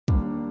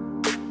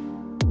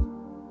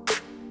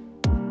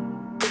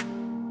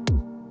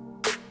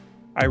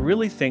I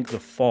really think the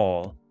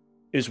fall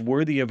is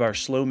worthy of our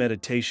slow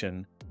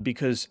meditation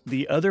because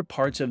the other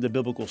parts of the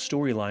biblical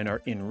storyline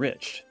are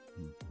enriched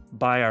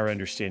by our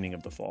understanding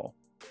of the fall.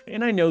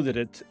 And I know that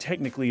it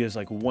technically is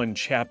like one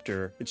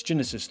chapter. It's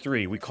Genesis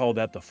 3. We call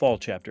that the fall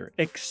chapter,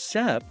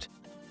 except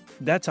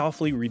that's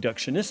awfully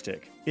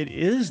reductionistic. It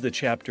is the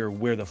chapter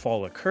where the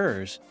fall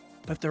occurs,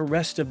 but the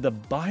rest of the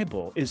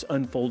Bible is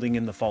unfolding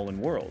in the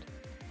fallen world.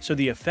 So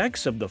the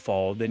effects of the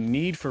fall, the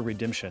need for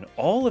redemption,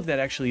 all of that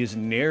actually is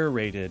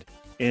narrated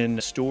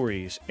in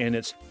stories, and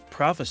it's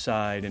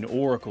prophesied in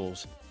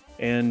oracles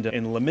and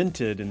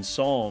lamented in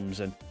psalms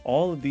and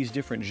all of these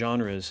different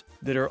genres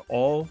that are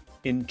all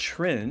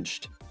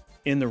entrenched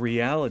in the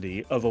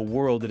reality of a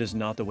world that is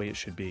not the way it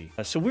should be.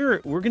 So we're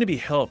going to be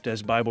helped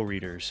as Bible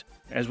readers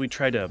as we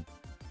try to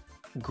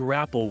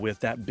grapple with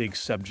that big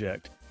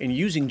subject. And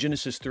using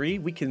Genesis 3,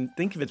 we can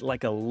think of it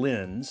like a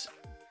lens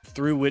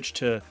through which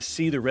to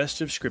see the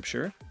rest of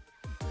Scripture.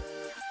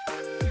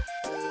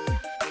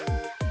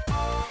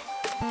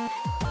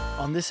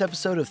 On this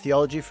episode of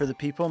Theology for the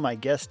People, my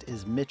guest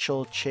is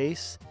Mitchell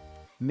Chase.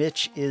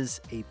 Mitch is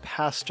a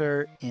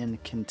pastor in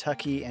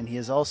Kentucky, and he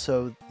is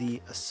also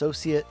the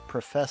Associate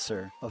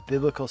Professor of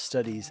Biblical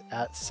Studies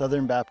at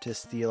Southern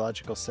Baptist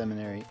Theological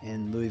Seminary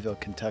in Louisville,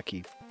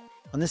 Kentucky.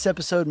 On this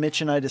episode, Mitch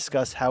and I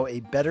discuss how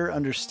a better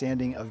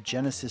understanding of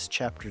Genesis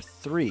chapter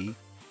 3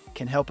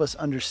 can help us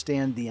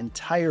understand the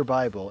entire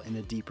Bible in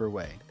a deeper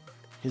way.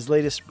 His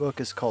latest book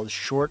is called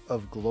Short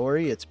of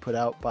Glory. It's put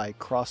out by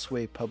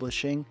Crossway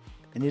Publishing,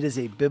 and it is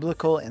a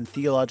biblical and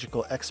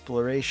theological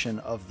exploration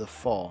of the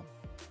fall.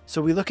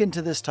 So we look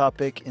into this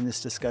topic in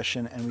this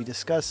discussion, and we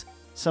discuss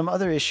some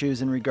other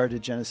issues in regard to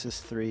Genesis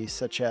 3,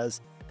 such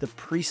as the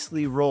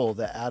priestly role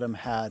that Adam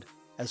had,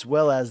 as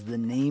well as the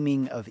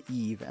naming of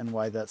Eve and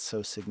why that's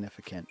so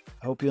significant.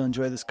 I hope you'll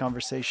enjoy this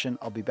conversation.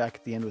 I'll be back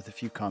at the end with a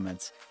few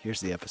comments.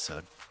 Here's the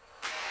episode.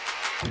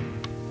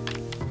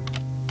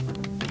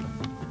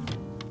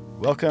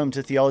 Welcome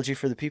to Theology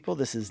for the People.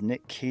 This is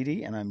Nick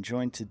Cady, and I'm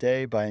joined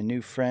today by a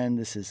new friend.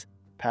 This is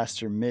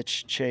Pastor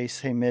Mitch Chase.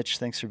 Hey, Mitch,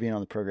 thanks for being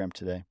on the program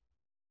today.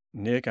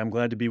 Nick, I'm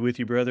glad to be with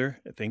you, brother.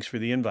 Thanks for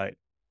the invite.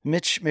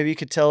 Mitch, maybe you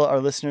could tell our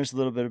listeners a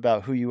little bit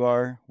about who you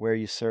are, where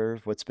you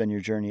serve, what's been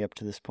your journey up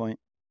to this point.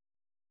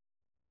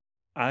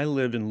 I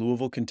live in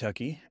Louisville,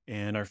 Kentucky,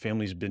 and our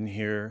family's been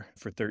here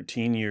for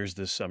 13 years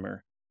this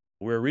summer.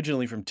 We're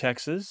originally from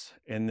Texas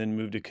and then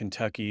moved to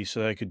Kentucky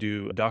so that I could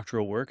do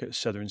doctoral work at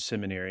Southern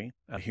Seminary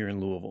here in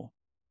Louisville.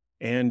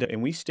 And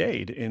we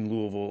stayed in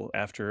Louisville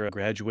after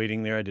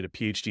graduating there. I did a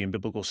PhD in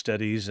biblical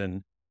studies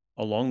and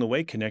along the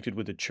way connected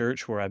with the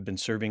church where I've been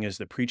serving as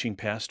the preaching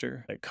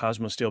pastor at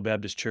Cosmosdale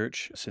Baptist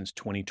Church since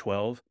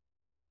 2012.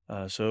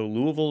 So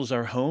Louisville is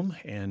our home,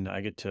 and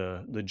I get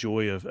the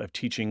joy of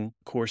teaching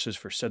courses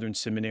for Southern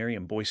Seminary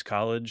and Boyce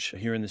College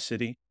here in the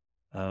city.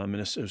 I'm an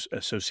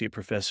associate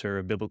professor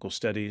of biblical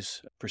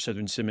studies for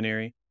Southern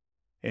Seminary.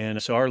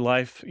 And so our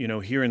life,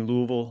 here in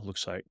Louisville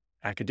looks like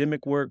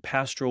academic work,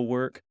 pastoral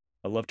work.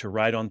 I love to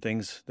write on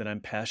things that I'm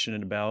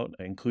passionate about,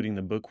 including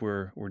the book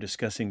we're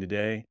discussing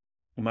today.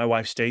 My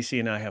wife, Stacy,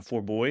 and I have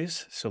 4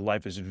 boys, so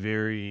life is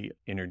very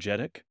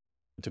energetic,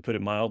 to put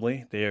it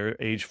mildly. They're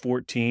age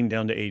 14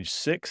 down to age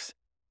 6.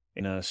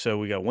 And so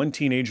we got one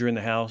teenager in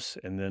the house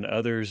and then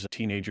others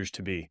teenagers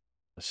to be.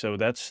 So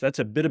that's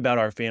a bit about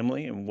our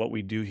family and what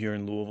we do here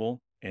in Louisville.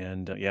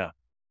 And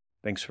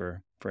thanks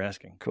for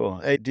asking. Cool.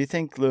 Hey, do you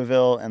think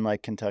Louisville and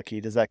like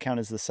Kentucky, does that count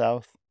as the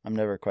South? I'm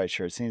never quite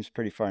sure. It seems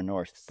pretty far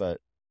north,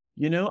 but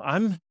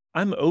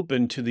I'm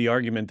open to the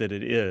argument that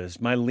it is.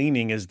 My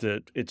leaning is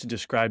that it's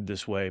described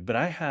this way, but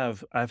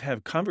I've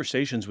had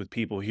conversations with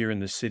people here in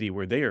the city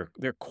where they're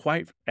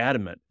quite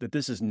adamant that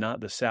this is not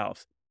the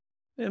South.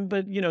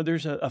 But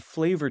there's a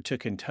flavor to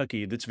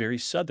Kentucky that's very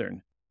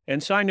Southern.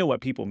 And so I know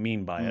what people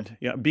mean by it.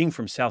 Yeah, being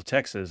from South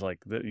Texas, like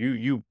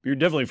you're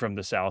definitely from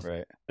the South,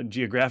 right,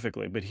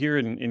 geographically. But here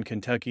in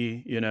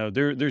Kentucky,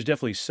 there's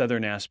definitely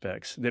Southern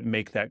aspects that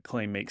make that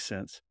claim make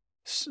sense.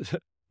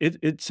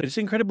 It's an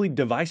incredibly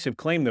divisive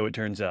claim, though, it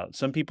turns out.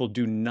 Some people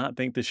do not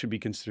think this should be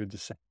considered the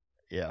South.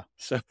 Yeah.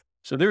 So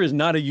there is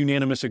not a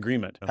unanimous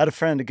agreement. I had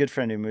a good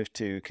friend who moved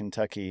to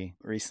Kentucky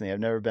recently. I've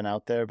never been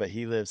out there, but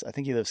I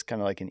think he lives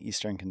kind of like in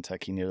eastern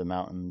Kentucky near the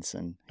mountains,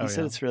 and he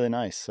said it's really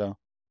nice. So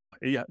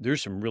yeah,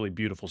 there's some really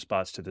beautiful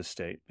spots to this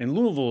state. And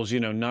Louisville's,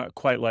 not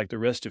quite like the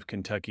rest of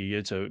Kentucky.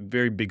 It's a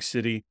very big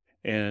city,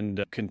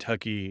 and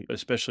Kentucky,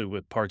 especially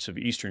with parts of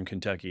eastern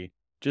Kentucky,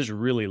 just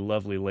really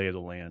lovely lay of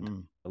the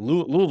land.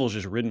 Louisville's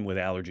just ridden with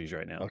allergies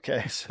right now.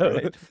 Okay.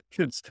 So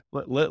it's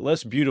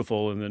less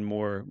beautiful and then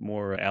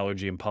more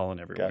allergy and pollen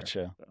everywhere.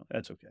 Gotcha. So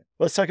that's okay.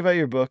 Let's talk about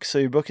your book. So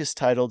your book is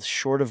titled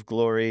Short of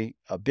Glory,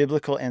 A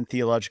Biblical and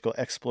Theological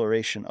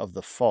Exploration of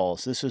the Fall.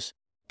 So this was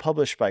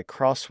published by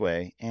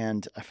Crossway,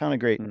 and I found a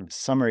great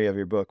summary of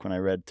your book when I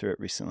read through it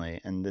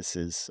recently. And this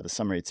is the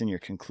summary. It's in your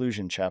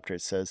conclusion chapter.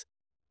 It says,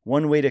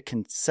 one way to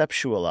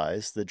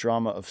conceptualize the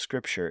drama of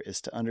Scripture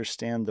is to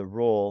understand the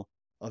role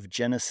of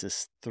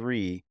Genesis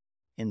 3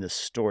 in the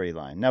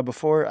storyline. Now,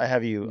 before I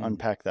have you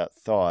unpack that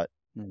thought,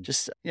 Mm.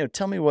 Just,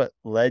 tell me what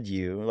led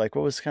you, like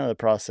what was kind of the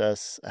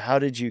process? How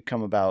did you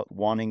come about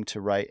wanting to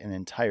write an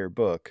entire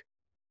book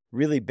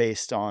really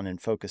based on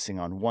and focusing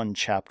on one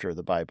chapter of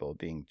the Bible,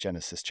 being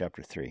Genesis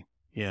chapter 3?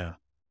 Yeah.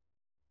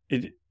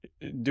 It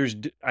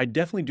I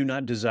definitely do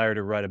not desire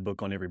to write a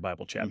book on every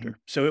Bible Hmm. chapter.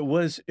 So it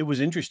was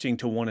interesting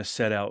to want to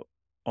set out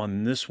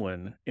on this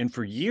one. And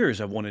for years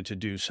I've wanted to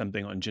do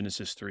something on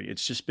Genesis 3.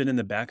 It's just been in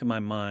the back of my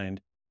mind.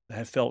 I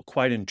have felt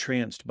quite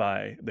entranced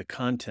by the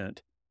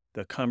content,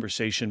 the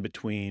conversation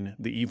between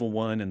the evil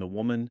one and the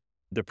woman,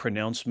 the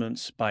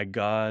pronouncements by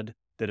God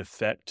that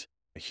affect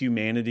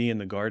humanity in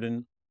the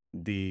garden,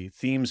 the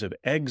themes of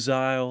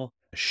exile,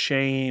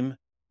 shame,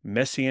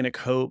 messianic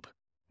hope,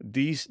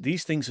 these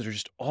things that are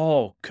just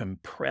all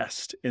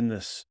compressed in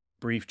this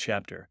brief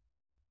chapter.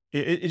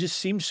 It just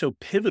seems so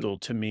pivotal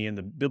to me in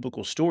the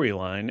biblical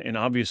storyline, and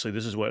obviously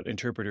this is what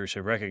interpreters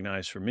have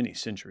recognized for many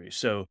centuries.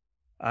 So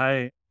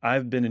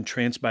I've been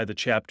entranced by the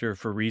chapter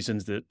for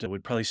reasons that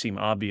would probably seem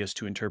obvious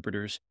to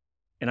interpreters,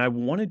 and I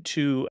wanted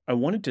to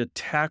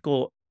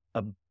tackle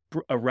a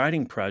a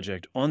writing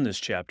project on this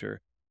chapter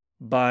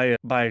by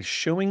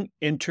showing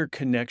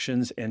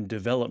interconnections and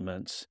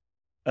developments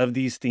of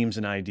these themes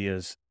and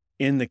ideas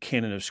in the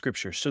canon of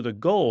Scripture. So the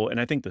goal, and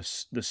I think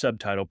the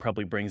subtitle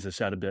probably brings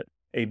this out a bit,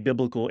 a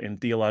biblical and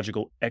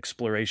theological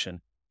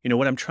exploration.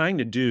 What I'm trying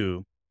to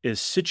do is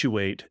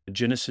situate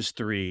Genesis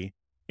 3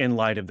 in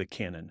light of the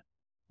canon.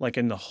 Like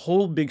in the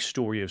whole big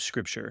story of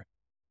Scripture,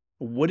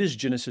 what is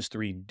Genesis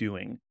 3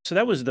 doing? So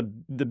that was the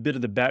bit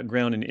of the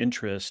background and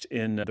interest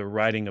in the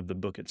writing of the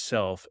book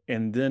itself.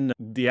 And then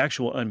the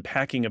actual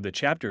unpacking of the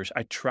chapters,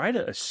 I try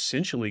to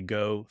essentially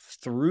go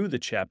through the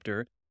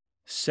chapter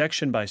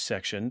section by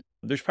section.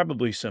 There's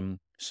probably some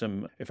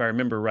if I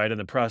remember right in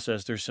the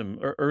process, there's some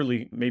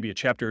early, maybe a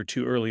chapter or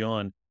two early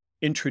on,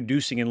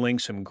 introducing and laying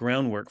some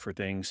groundwork for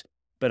things.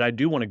 But I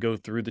do want to go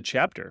through the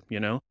chapter.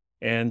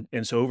 And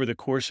so over the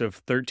course of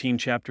 13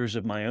 chapters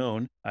of my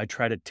own, I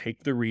try to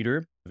take the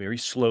reader very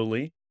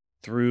slowly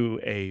through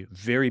a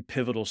very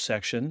pivotal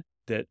section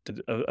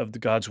of the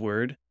God's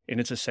word,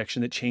 and it's a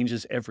section that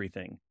changes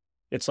everything.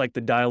 It's like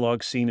the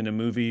dialogue scene in a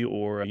movie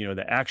or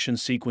the action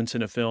sequence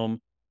in a film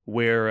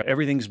where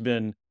everything's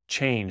been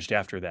changed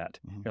after that.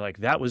 Hmm. You're like,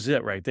 that was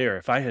it right there.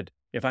 If I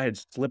had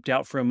slipped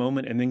out for a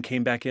moment and then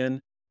came back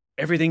in,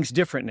 everything's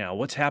different now.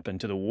 What's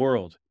happened to the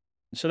world?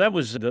 So that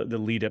was the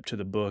lead up to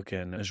the book,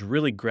 and I was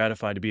really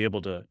gratified to be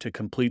able to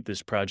complete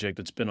this project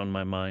that's been on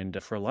my mind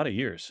for a lot of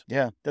years.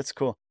 Yeah, that's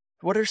cool.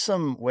 What are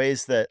some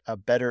ways that a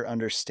better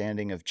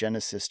understanding of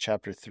Genesis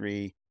chapter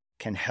 3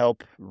 can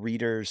help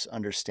readers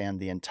understand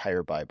the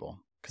entire Bible?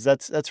 Because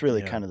that's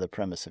really Yeah. kind of the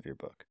premise of your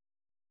book.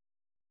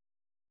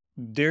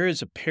 There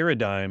is a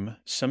paradigm,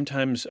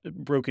 sometimes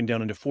broken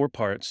down into four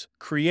parts: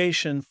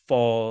 creation,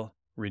 fall,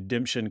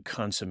 redemption,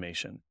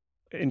 consummation.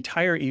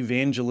 Entire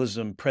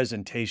evangelism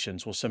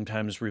presentations will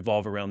sometimes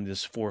revolve around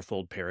this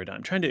fourfold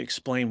paradigm, trying to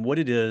explain what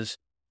it is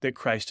that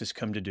Christ has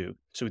come to do.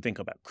 So we think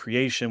about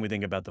creation, we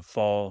think about the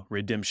fall,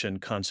 redemption,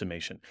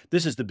 consummation.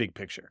 This is the big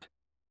picture.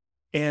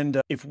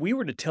 And if we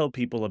were to tell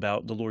people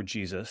about the Lord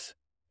Jesus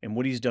and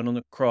what he's done on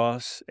the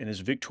cross and his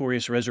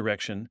victorious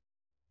resurrection,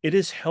 it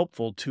is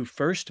helpful to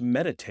first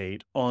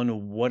meditate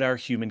on what our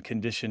human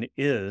condition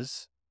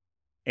is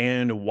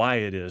and why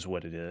it is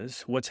what it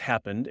is, what's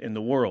happened in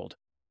the world.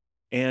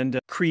 And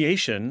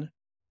creation,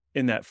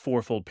 in that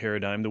fourfold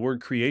paradigm, the word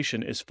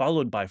creation is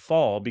followed by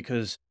fall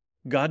because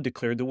God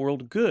declared the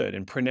world good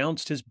and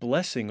pronounced his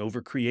blessing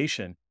over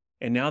creation.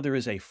 And now there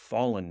is a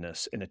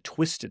fallenness and a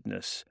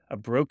twistedness, a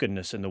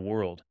brokenness in the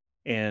world,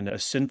 and a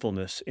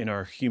sinfulness in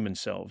our human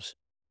selves.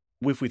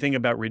 If we think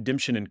about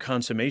redemption and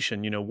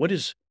consummation, what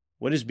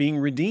is being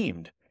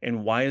redeemed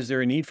and why is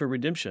there a need for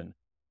redemption?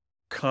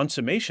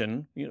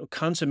 Consummation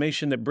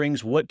that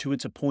brings what to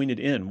its appointed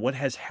end, what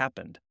has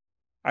happened.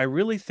 I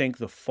really think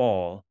the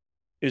fall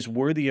is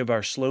worthy of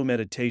our slow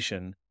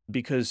meditation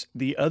because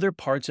the other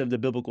parts of the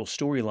biblical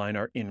storyline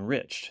are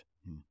enriched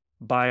Hmm.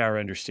 by our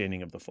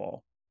understanding of the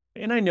fall.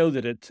 And I know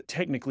that it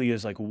technically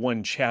is like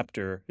one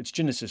chapter. It's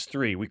Genesis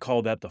 3. We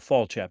call that the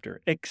fall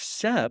chapter,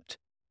 except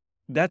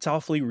that's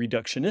awfully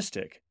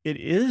reductionistic. It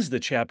is the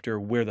chapter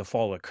where the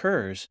fall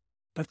occurs,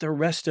 but the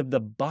rest of the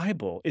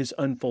Bible is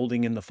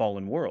unfolding in the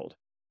fallen world.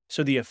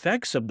 So the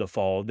effects of the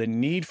fall, the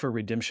need for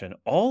redemption,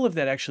 all of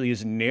that actually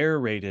is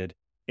narrated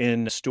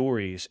in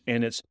stories,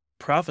 and it's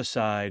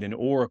prophesied in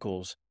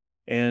oracles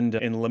and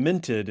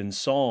lamented in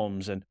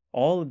psalms and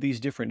all of these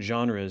different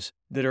genres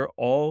that are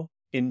all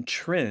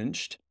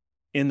entrenched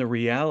in the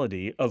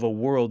reality of a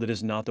world that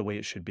is not the way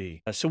it should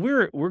be. So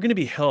we're going to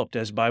be helped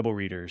as Bible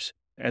readers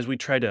as we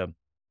try to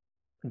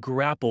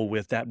grapple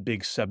with that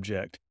big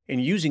subject.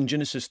 And using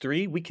Genesis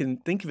 3, we can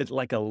think of it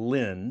like a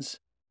lens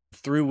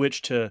through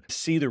which to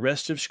see the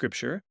rest of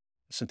Scripture.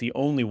 It's not the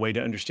only way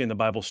to understand the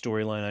Bible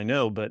storyline, I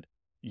know, but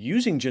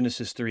using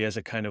Genesis 3 as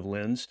a kind of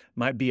lens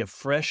might be a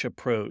fresh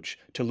approach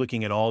to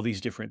looking at all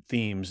these different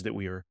themes that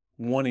we are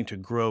wanting to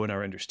grow in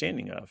our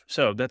understanding of.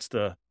 So that's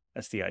the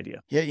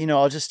idea. Yeah,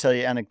 I'll just tell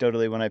you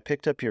anecdotally, when I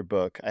picked up your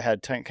book, I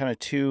had kind of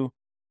two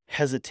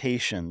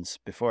hesitations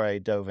before I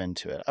dove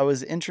into it. I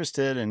was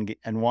interested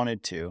and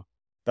wanted to,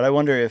 but I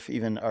wonder if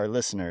even our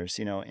listeners,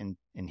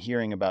 in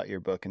hearing about your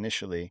book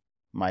initially,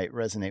 might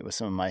resonate with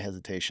some of my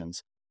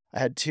hesitations. I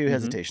had two Hmm.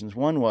 hesitations.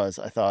 One was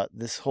I thought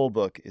this whole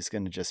book is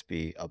going to just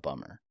be a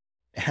bummer.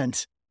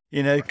 And,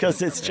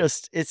 because Yeah.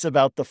 it's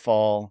about the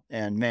fall,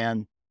 and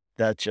man,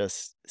 that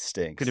just Going to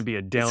stinks. be a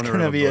It's downer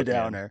going of to a be a book,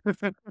 man.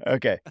 downer.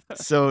 Okay.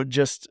 So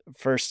just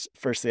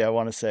firstly, I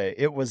want to say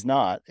it was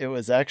not. It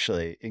was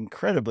actually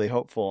incredibly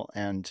hopeful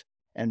and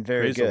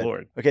very Praise the good.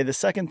 Lord. Okay, the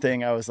second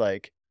thing I was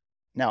like,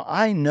 now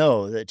I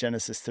know that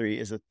Genesis 3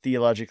 is a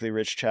theologically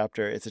rich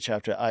chapter. It's a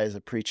chapter I as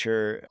a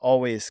preacher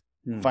always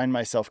Mm, find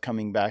myself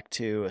coming back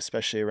to,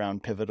 especially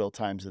around pivotal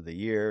times of the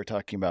year,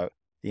 talking about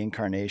the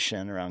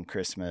incarnation around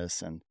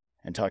Christmas and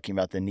talking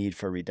about the need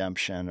for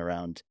redemption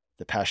around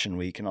the Passion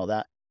Week and all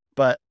that.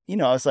 But, I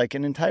was like,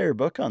 an entire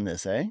book on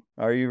this, eh?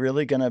 Are you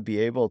really going to be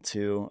able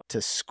to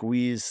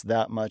squeeze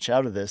that much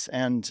out of this?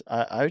 And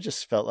I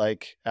just felt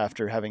like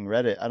after having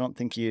read it, I don't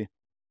think you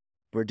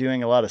were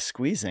doing a lot of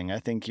squeezing. I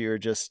think you're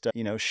just,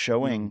 mm,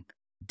 showing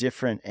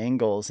different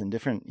angles and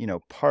different,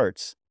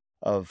 parts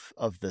of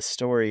the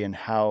story and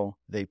how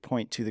they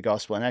point to the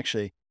gospel, and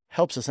actually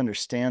helps us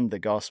understand the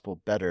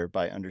gospel better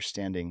by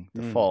understanding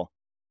the mm. fall.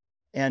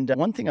 And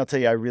one thing I'll tell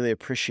you, I really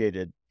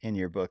appreciated in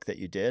your book that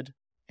you did,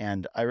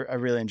 and I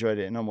really enjoyed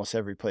it in almost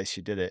every place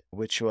you did it,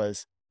 which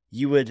was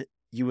you would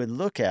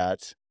look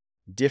at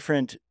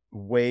different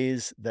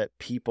ways that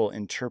people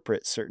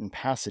interpret certain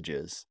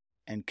passages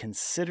and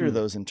consider Mm.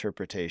 those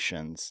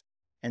interpretations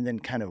and then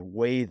kind of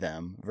weigh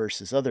them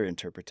versus other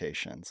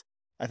interpretations.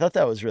 I thought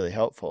that was really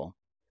helpful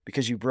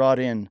because you brought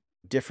in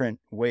different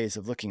ways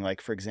of looking.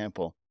 Like, for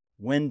example,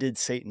 when did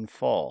Satan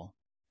fall?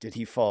 Did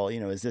he fall?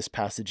 Is this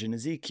passage in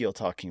Ezekiel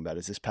talking about?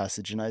 Is this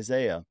passage in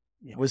Isaiah?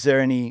 Yeah. Was there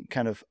any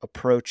kind of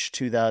approach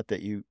to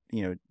that you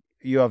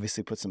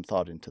obviously put some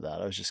thought into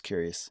that? I was just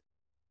curious.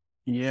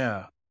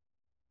 Yeah.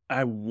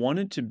 I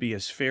wanted to be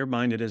as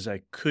fair-minded as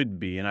I could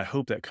be, and I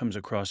hope that comes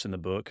across in the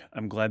book.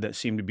 I'm glad that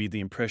seemed to be the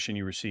impression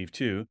you received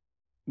too,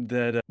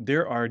 that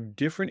there are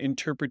different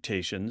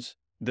interpretations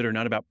that are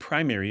not about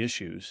primary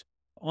issues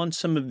on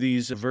some of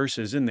these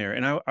verses in there.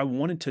 And I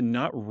wanted to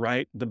not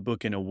write the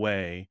book in a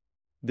way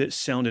that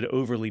sounded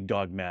overly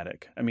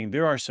dogmatic. I mean,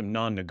 there are some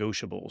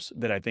non-negotiables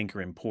that I think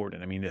are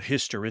important. I mean, the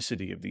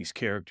historicity of these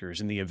characters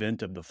and the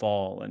event of the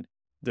fall and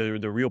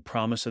the real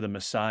promise of the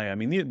Messiah. I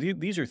mean,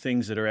 these are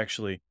things that are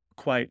actually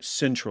quite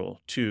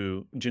central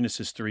to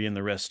Genesis 3 and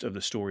the rest of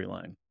the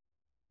storyline.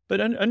 But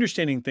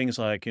understanding things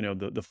like,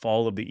 the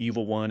fall of the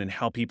evil one and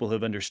how people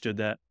have understood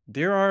that,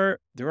 there are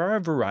a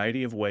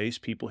variety of ways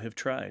people have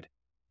tried.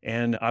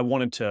 And I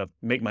wanted to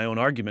make my own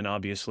argument,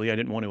 obviously. I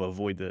didn't want to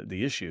avoid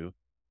the issue,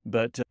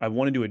 but I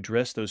wanted to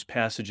address those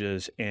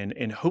passages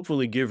and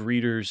hopefully give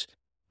readers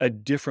a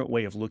different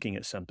way of looking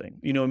at something.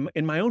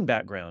 In my own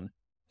background,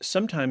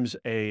 sometimes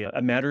a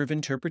matter of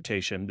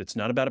interpretation that's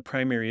not about a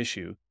primary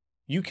issue,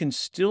 you can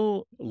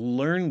still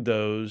learn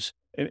those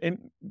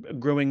and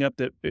growing up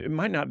that it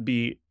might not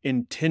be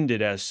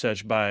intended as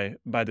such by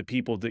the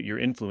people that you're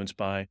influenced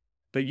by,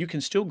 but you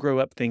can still grow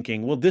up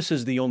thinking, well, this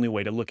is the only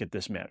way to look at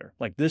this matter.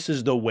 Like this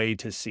is the way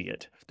to see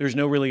it. There's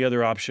no really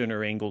other option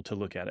or angle to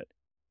look at it.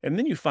 And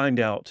then you find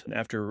out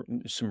after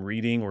some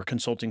reading or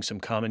consulting some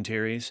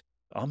commentaries,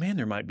 oh man,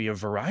 there might be a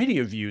variety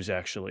of views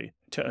actually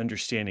to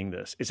understanding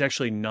this. It's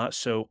actually not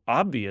so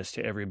obvious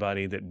to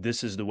everybody that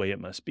this is the way it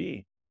must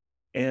be.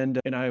 And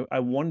I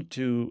wanted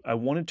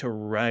to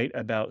write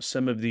about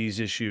some of these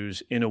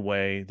issues in a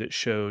way that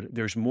showed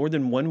there's more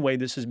than one way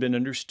this has been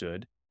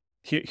understood.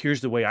 Here's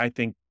the way I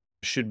think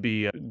should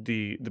be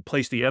the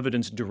place the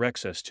evidence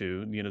directs us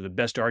to, the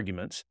best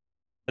arguments.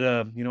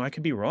 But I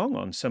could be wrong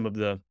on some of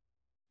the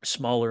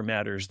smaller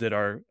matters that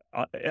are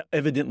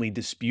evidently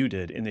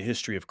disputed in the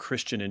history of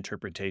Christian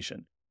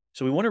interpretation.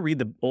 So we want to read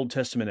the Old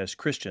Testament as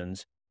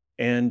Christians.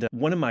 And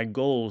one of my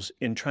goals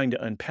in trying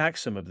to unpack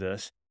some of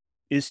this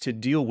is to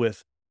deal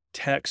with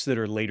texts that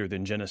are later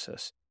than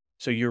Genesis.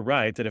 So you're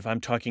right that if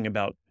I'm talking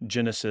about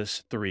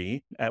Genesis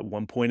 3, at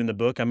one point in the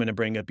book, I'm going to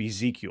bring up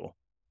Ezekiel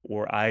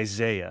or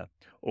Isaiah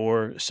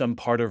or some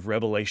part of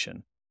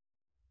Revelation.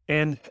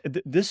 And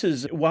this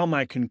is, while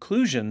my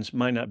conclusions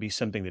might not be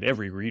something that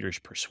every reader's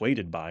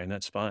persuaded by, and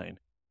that's fine,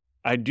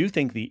 I do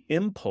think the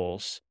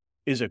impulse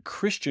is a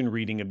Christian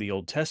reading of the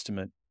Old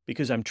Testament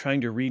because I'm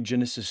trying to read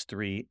Genesis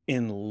 3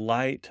 in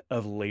light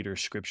of later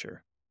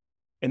scripture.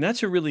 And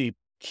that's a really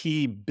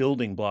key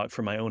building block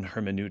for my own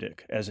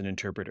hermeneutic as an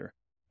interpreter.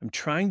 I'm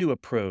trying to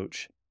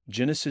approach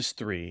Genesis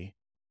 3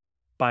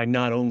 by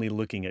not only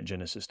looking at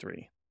Genesis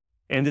 3.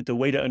 And that the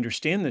way to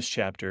understand this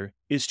chapter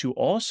is to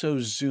also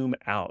zoom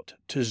out,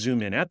 to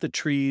zoom in at the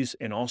trees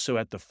and also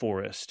at the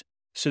forest,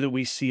 so that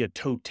we see a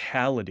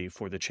totality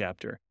for the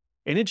chapter.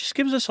 And it just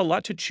gives us a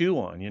lot to chew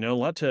on, a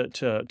lot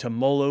to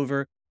mull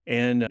over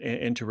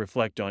and to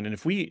reflect on. And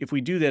if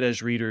we do that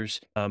as readers,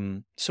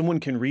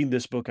 someone can read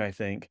this book, I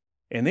think,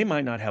 and they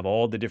might not have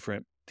all the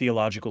different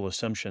theological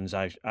assumptions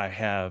I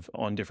have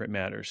on different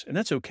matters. And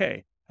that's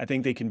okay. I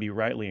think they can be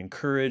rightly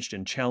encouraged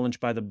and challenged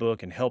by the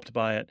book and helped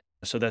by it.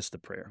 So that's the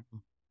prayer.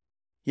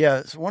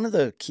 Yeah, so one of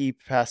the key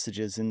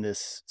passages in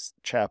this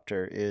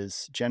chapter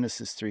is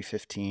Genesis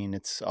 3:15.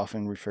 It's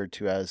often referred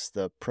to as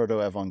the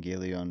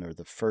proto-evangelion or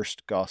the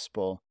first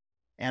gospel.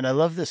 And I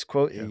love this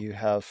quote that Yeah. you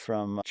have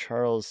from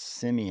Charles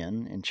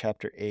Simeon in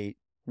chapter 8.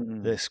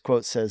 Mm, This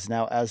quote says,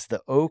 "Now as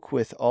the oak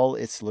with all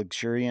its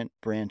luxuriant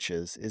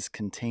branches is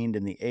contained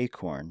in the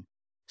acorn,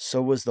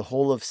 so was the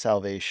whole of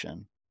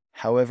salvation,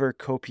 however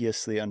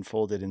copiously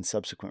unfolded in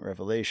subsequent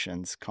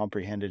revelations,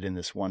 comprehended in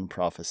this one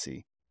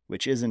prophecy,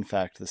 which is in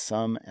fact the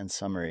sum and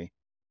summary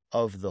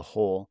of the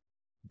whole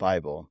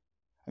Bible."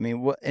 I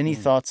mean, any mm.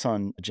 thoughts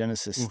on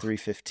Genesis Oof,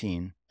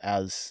 3:15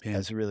 as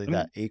man, really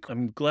that I'm acorn?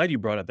 I'm glad you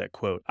brought up that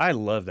quote. I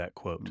love that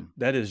quote. Mm,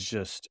 That is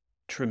just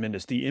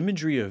tremendous. The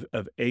imagery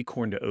of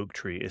acorn to oak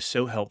tree is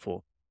so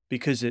helpful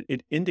because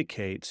it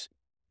indicates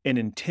an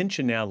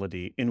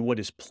intentionality in what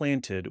is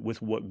planted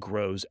with what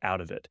grows out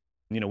of it.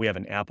 We have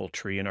an apple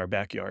tree in our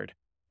backyard,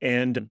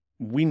 and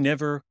we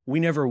never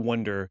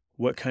wonder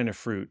what kind of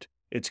fruit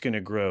it's going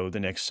to grow the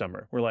next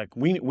summer. We're like,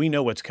 we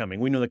know what's coming.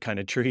 We know the kind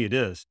of tree it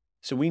is.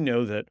 So we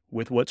know that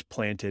with what's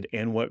planted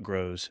and what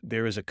grows,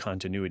 there is a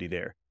continuity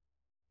there.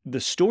 The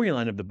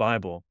storyline of the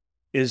Bible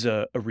is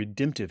a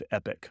redemptive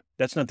epic.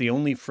 That's not the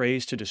only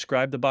phrase to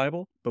describe the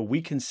Bible, but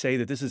we can say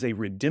that this is a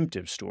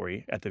redemptive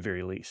story at the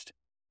very least.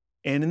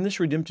 And in this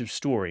redemptive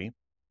story,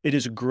 it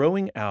is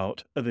growing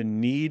out of a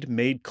need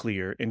made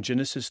clear in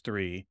Genesis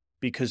 3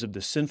 because of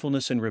the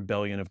sinfulness and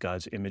rebellion of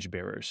God's image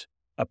bearers.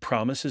 A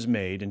promise is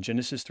made in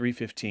Genesis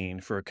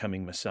 3:15 for a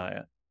coming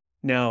Messiah.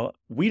 Now,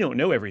 we don't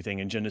know everything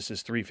in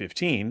Genesis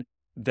 3:15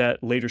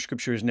 that later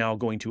scripture is now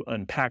going to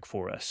unpack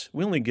for us.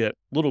 We only get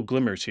little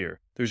glimmers here.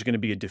 There's going to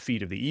be a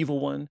defeat of the evil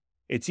one.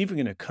 It's even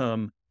going to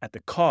come at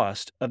the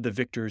cost of the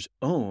victor's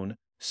own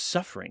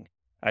suffering.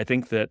 I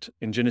think that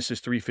in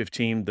Genesis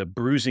 3:15, the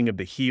bruising of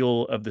the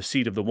heel of the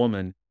seed of the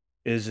woman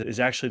is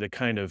actually the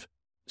kind of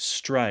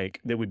strike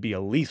that would be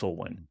a lethal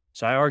one.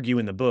 So I argue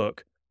in the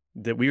book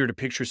that we are to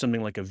picture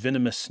something like a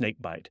venomous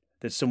snake bite,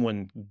 that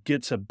someone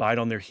gets a bite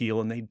on their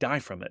heel and they die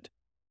from it.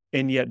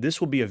 And yet this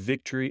will be a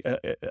victory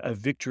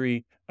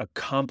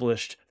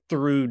accomplished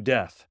through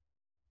death.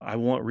 I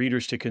want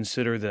readers to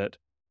consider that,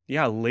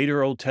 yeah,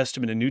 later Old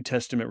Testament and New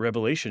Testament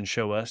revelations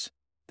show us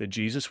that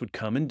Jesus would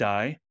come and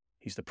die.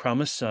 He's the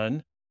promised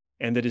son,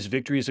 and that his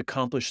victory is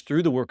accomplished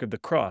through the work of the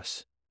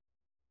cross.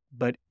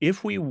 But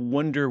if we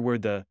wonder where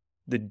the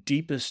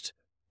deepest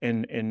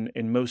and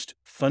most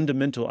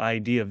fundamental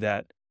idea of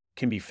that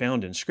can be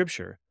found in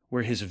Scripture,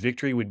 where his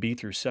victory would be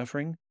through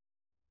suffering,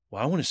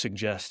 well, I want to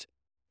suggest,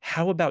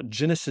 how about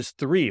Genesis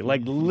 3?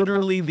 Like mhm,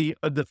 literally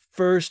the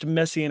first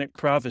messianic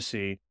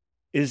prophecy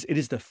is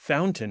the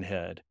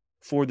fountainhead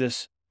for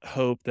this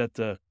hope that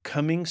the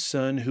coming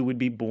son who would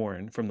be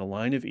born from the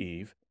line of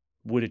Eve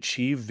would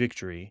achieve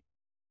victory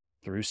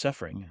through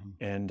suffering.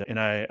 mhm. And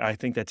I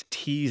think that's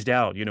teased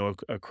out,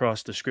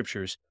 across the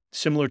scriptures,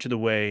 similar to the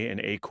way an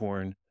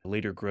acorn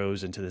later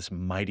grows into this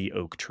mighty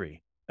oak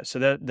tree. So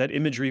that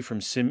imagery from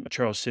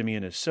Charles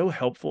Simeon is so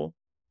helpful.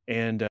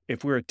 And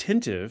if we're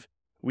attentive,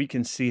 we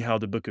can see how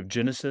the book of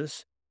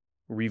Genesis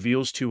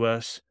reveals to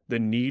us the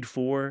need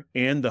for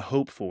and the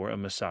hope for a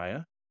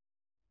Messiah.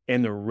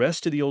 And the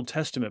rest of the Old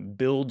Testament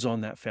builds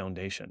on that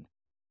foundation.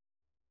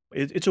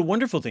 It's a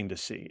wonderful thing to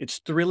see. It's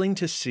thrilling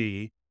to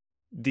see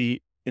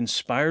the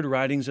inspired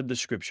writings of the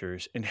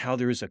scriptures and how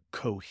there is a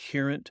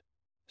coherent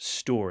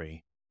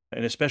story,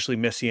 and especially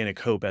messianic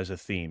hope as a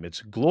theme.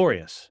 It's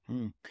glorious.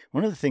 Mm.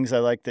 One of the things I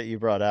like that you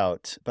brought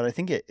out, but I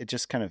think it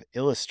just kind of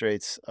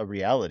illustrates a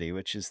reality,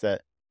 which is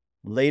that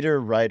later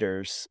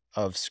writers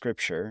of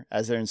scripture,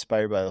 as they're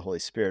inspired by the Holy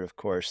Spirit, of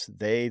course,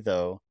 they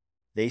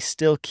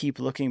still keep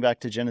looking back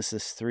to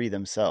Genesis 3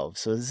 themselves.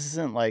 So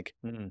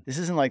Mm, this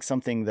isn't like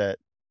something that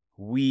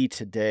we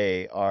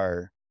today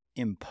are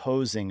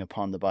imposing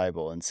upon the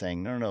Bible and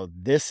saying, no, no, no,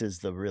 this is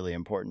the really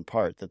important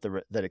part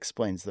that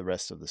explains the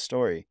rest of the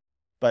story.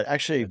 But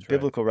actually, that's right.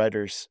 biblical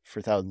writers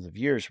for thousands of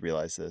years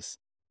realize this.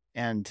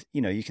 And,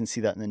 you can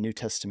see that in the New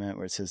Testament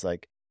where it says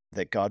like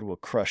that God will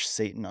crush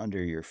Satan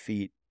under your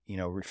feet,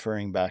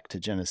 referring back to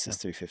Yeah, Genesis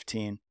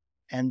 3:15.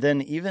 And then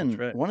that's even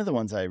right. one of the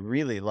ones I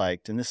really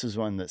liked, and this was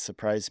one that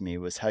surprised me,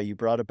 was how you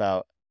brought up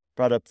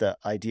the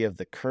idea of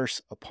the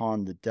curse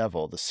upon the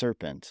devil, the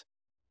serpent,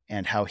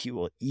 and how he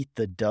will eat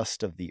the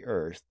dust of the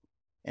earth,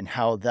 and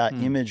how that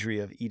Mm. imagery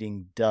of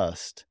eating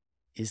dust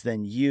is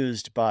then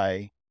used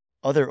by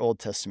other Old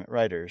Testament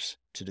writers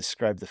to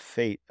describe the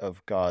fate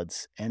of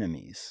God's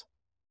enemies.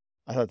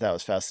 I thought that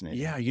was fascinating.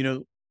 Yeah,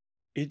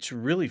 it's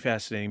really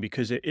fascinating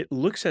because it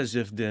looks as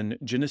if then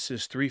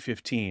Genesis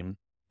 3:15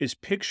 is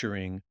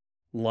picturing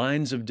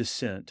lines of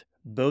descent,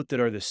 both that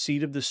are the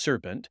seed of the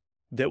serpent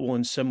that will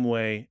in some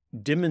way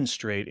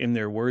demonstrate in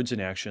their words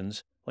and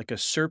actions like a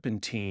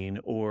serpentine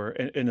or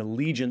an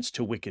allegiance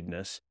to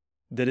wickedness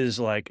that is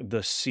like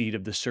the seed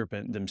of the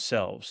serpent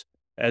themselves,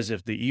 as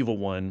if the evil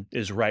one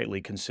is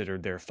rightly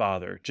considered their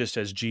father, just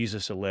as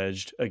Jesus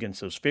alleged against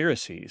those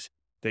Pharisees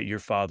that your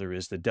father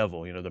is the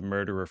devil, the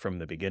murderer from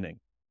the beginning.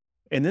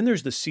 And then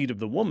there's the seed of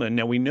the woman.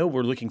 Now we know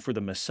we're looking for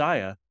the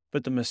Messiah,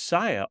 But the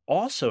Messiah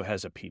also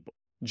has a people,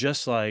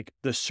 just like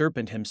the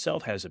serpent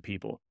himself has a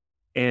people.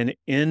 And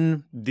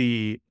in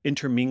the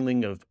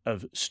intermingling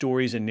of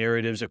stories and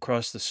narratives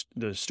across the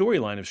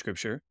storyline of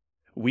Scripture,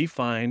 we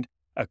find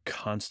a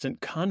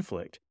constant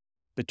conflict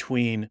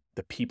between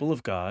the people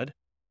of God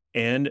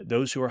and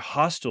those who are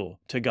hostile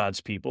to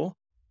God's people,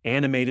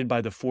 animated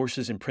by the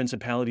forces and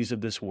principalities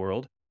of this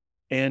world.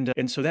 And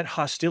so that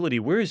hostility,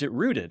 where is it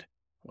rooted?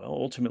 Well,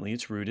 ultimately,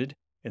 it's rooted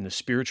in the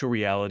spiritual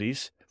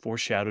realities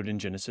foreshadowed in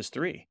Genesis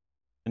 3.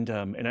 And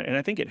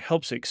I think it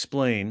helps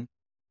explain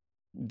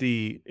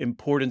the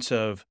importance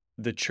of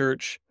the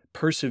church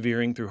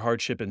persevering through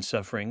hardship and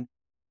suffering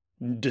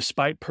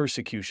despite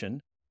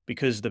persecution,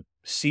 because the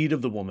seed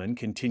of the woman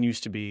continues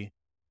to be,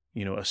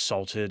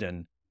 assaulted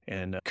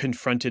and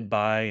confronted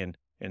by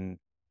and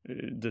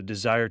the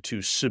desire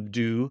to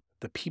subdue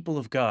the people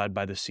of God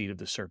by the seed of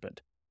the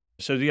serpent.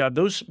 So yeah,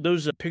 those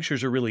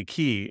pictures are really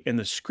key in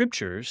the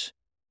scriptures.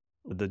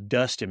 The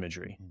dust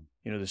imagery,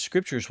 Mm. the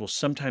scriptures will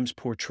sometimes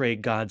portray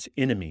God's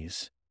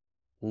enemies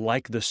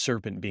like the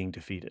serpent being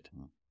defeated,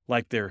 Mm.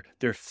 like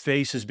their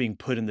face is being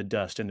put in the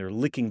dust and they're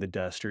licking the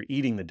dust or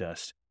eating the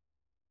dust.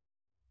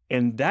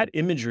 And that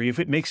imagery, if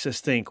it makes us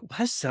think, well,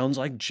 that sounds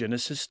like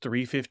Genesis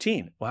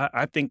 3:15. Well,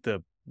 I think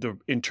the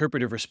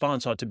interpretive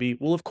response ought to be,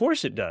 well, of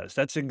course it does.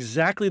 That's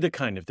exactly the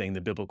kind of thing the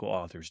biblical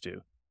authors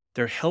do.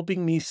 They're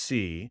helping me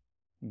see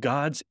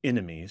God's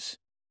enemies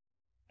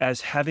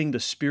as having the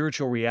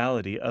spiritual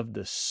reality of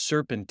the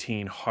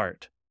serpentine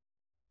heart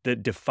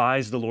that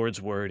defies the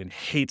Lord's word and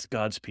hates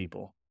God's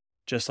people,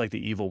 just like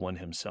the evil one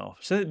himself.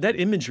 So that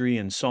imagery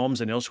in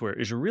Psalms and elsewhere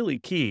is really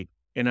key.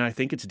 And I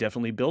think it's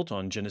definitely built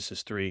on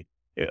Genesis 3.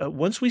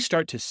 Once we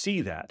start to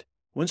see that,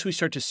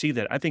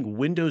 I think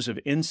windows of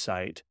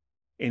insight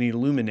and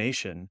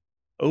illumination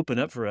open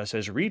up for us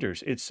as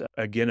readers. It's,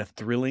 again, a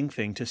thrilling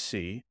thing to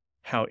see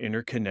how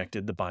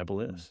interconnected the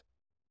Bible is.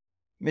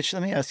 Mitch,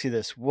 let me ask you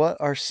this. What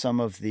are some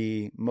of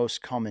the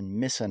most common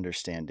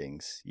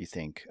misunderstandings you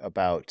think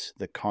about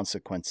the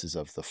consequences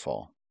of the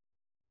fall?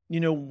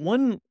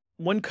 One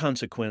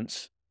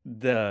consequence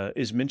that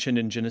is mentioned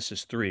in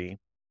Genesis 3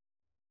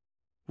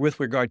 with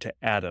regard to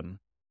Adam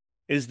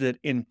is that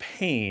in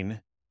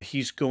pain,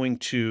 he's going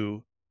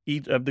to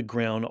eat of the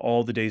ground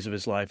all the days of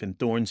his life, and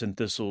thorns and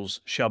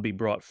thistles shall be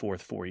brought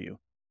forth for you.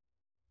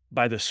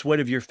 By the sweat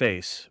of your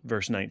face,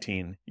 verse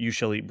 19, you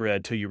shall eat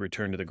bread till you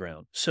return to the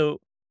ground. So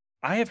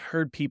I have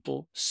heard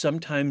people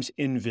sometimes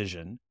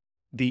envision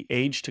the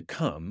age to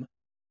come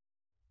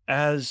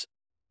as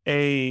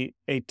a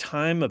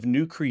time of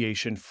new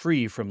creation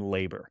free from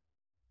labor,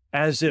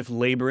 as if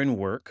labor and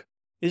work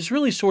is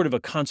really sort of a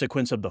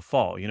consequence of the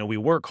fall. We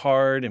work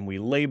hard and we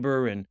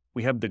labor and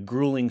we have the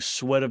grueling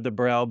sweat of the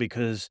brow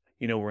because,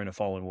 we're in a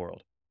fallen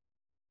world.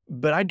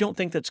 But I don't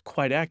think that's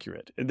quite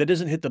accurate. That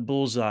doesn't hit the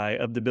bullseye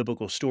of the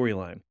biblical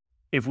storyline.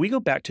 If we go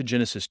back to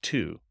Genesis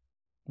 2,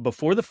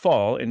 before the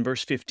fall in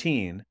verse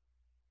 15,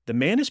 the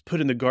man is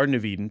put in the Garden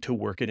of Eden to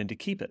work it and to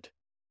keep it.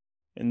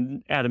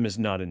 And Adam is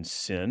not in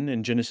sin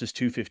in Genesis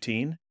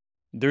 2:15.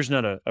 There's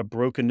not a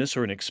brokenness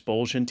or an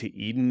expulsion to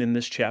Eden in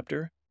this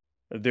chapter.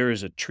 There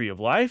is a tree of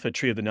life, a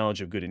tree of the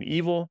knowledge of good and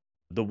evil.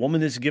 The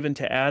woman is given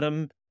to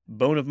Adam,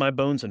 bone of my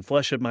bones and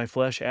flesh of my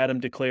flesh, Adam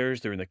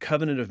declares. They're in the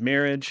covenant of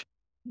marriage.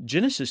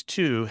 Genesis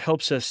 2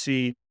 helps us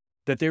see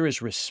that there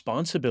is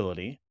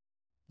responsibility,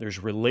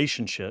 there's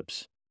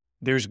relationships,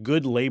 there's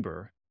good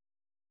labor,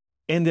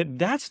 and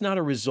that's not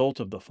a result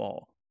of the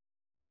fall.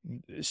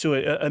 So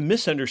a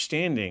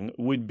misunderstanding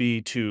would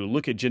be to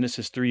look at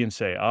Genesis 3 and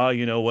say,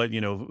 you know what,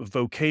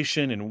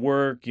 vocation and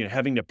work,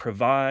 having to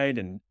provide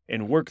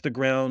and work the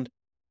ground.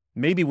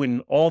 Maybe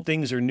when all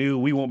things are new,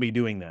 we won't be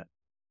doing that.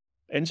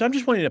 And so I'm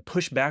just wanting to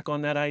push back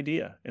on that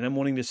idea. And I'm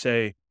wanting to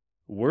say,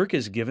 work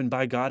is given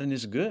by God and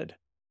is good.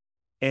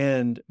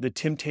 And the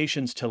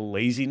temptations to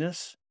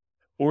laziness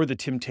or the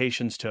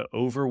temptations to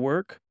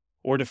overwork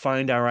or to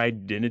find our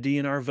identity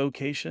in our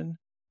vocation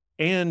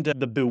and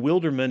the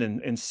bewilderment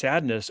and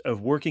sadness of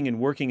working and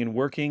working and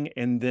working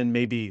and then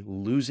maybe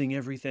losing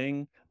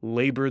everything,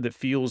 labor that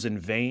feels in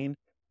vain.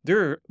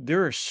 There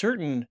are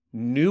certain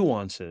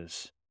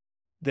nuances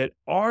that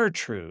are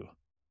true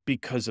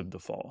because of the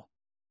fall,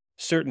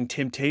 certain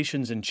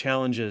temptations and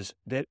challenges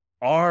that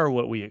are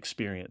what we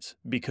experience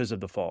because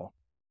of the fall.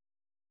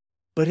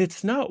 But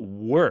it's not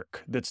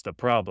work that's the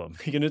problem.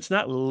 It's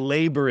not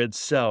labor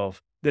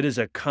itself that is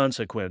a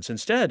consequence.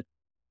 Instead,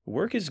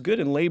 work is good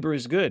and labor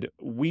is good.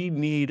 We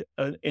need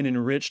an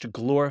enriched,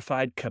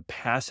 glorified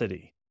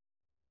capacity,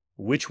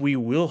 which we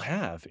will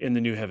have in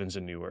the new heavens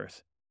and new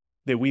earth,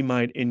 that we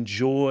might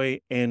enjoy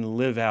and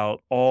live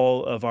out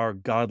all of our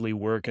godly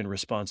work and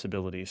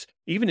responsibilities.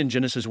 Even in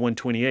Genesis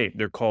 1:28,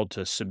 they're called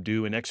to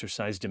subdue and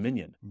exercise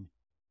dominion. Mm.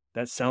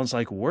 That sounds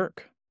like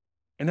work,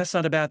 and that's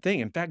not a bad thing.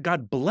 In fact,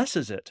 God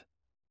blesses it.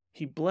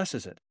 He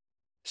blesses it.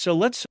 So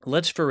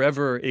let's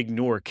forever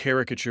ignore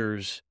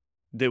caricatures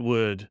that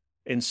would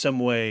in some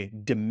way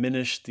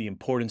diminish the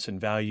importance and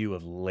value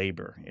of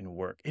labor and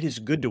work. It is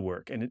good to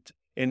work. And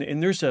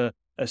there's a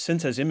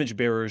sense as image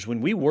bearers,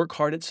 when we work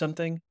hard at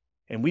something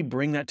and we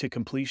bring that to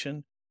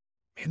completion,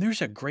 And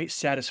there's a great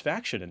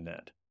satisfaction in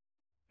that.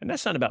 And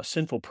that's not about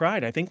sinful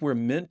pride. I think we're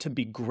meant to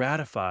be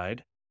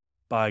gratified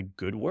by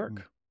good Mm.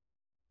 work.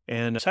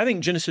 And so I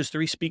think Genesis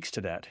 3 speaks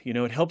to that.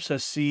 It helps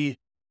us see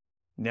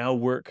now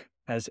work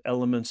has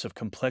elements of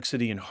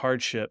complexity and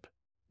hardship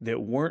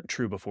that weren't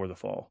true before the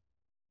fall.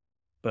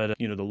 But,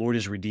 the Lord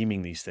is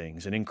redeeming these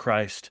things. And in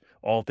Christ,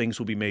 all things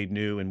will be made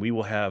new, and we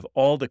will have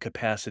all the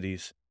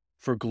capacities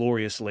for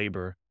glorious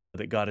labor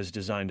that God has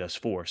designed us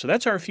for. So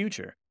that's our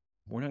future.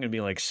 We're not going to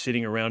be like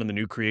sitting around in the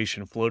new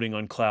creation, floating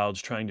on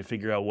clouds, trying to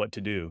figure out what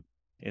to do.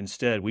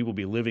 Instead, we will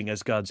be living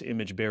as God's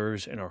image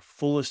bearers in our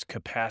fullest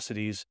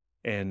capacities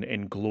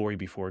and glory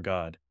before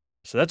God.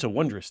 So that's a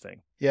wondrous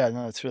thing. Yeah,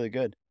 no, that's really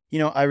good.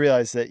 I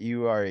realize that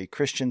you are a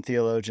Christian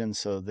theologian,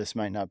 so this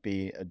might not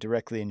be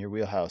directly in your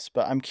wheelhouse,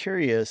 but I'm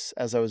curious,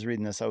 as I was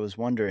reading this, I was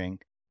wondering,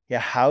 yeah,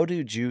 how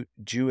do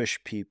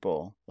Jewish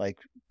people,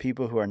 like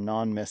people who are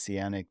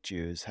non-messianic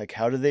Jews, like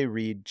how do they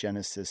read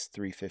Genesis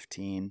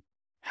 3:15?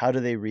 How do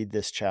they read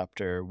this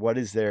chapter? What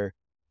is their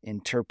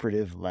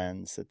interpretive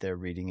lens that they're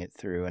reading it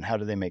through, and how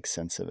do they make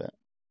sense of it?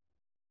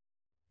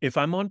 If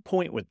I'm on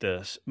point with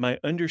this, my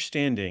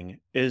understanding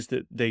is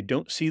that they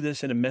don't see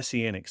this in a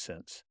messianic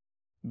sense,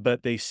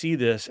 but they see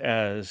this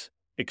as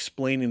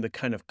explaining the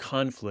kind of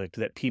conflict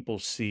that people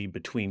see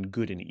between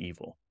good and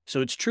evil.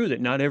 So it's true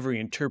that not every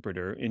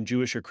interpreter in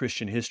Jewish or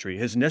Christian history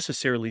has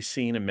necessarily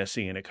seen a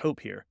messianic hope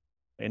here.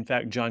 In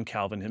fact, John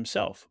Calvin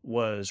himself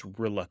was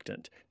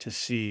reluctant to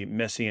see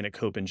messianic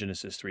hope in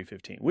Genesis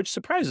 3:15, which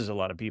surprises a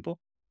lot of people.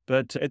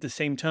 But at the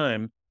same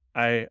time,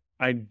 I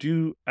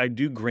do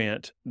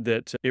grant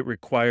that it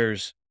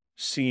requires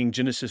seeing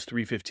Genesis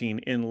 3:15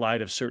 in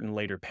light of certain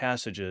later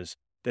passages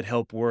that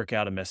help work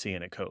out a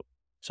messianic hope.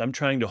 So I'm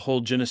trying to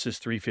hold Genesis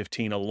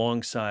 3:15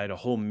 alongside a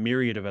whole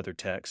myriad of other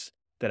texts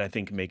that I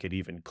think make it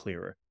even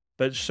clearer.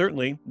 But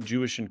certainly,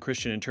 Jewish and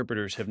Christian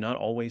interpreters have not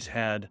always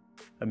had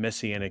a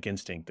messianic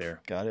instinct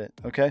there. Got it.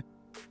 Okay.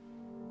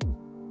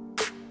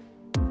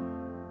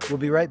 We'll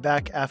be right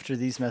back after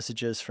these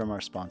messages from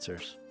our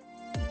sponsors.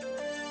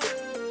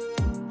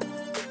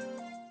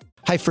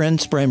 Hi,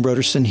 friends. Brian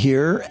Broderson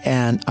here,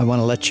 and I want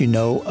to let you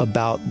know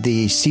about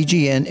the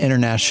CGN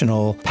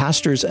International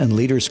Pastors and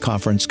Leaders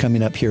Conference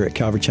coming up here at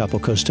Calvary Chapel,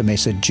 Costa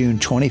Mesa, June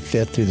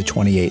 25th through the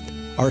 28th.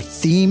 Our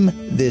theme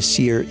this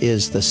year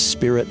is "The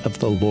Spirit of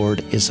the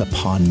Lord is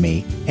upon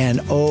me." And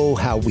oh,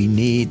 how we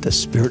need the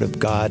Spirit of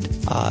God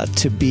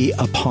to be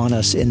upon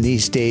us in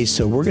these days.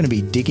 So we're going to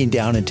be digging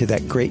down into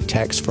that great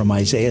text from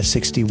Isaiah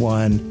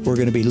 61. We're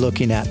going to be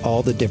looking at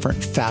all the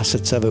different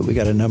facets of it. We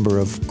got a number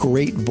of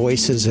great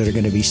voices that are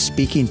going to be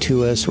speaking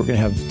to us. We're going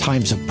to have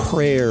times of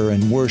prayer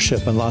and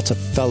worship and lots of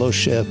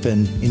fellowship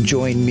and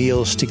enjoying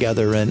meals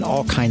together and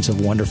all kinds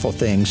of wonderful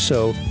things.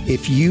 So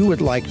if you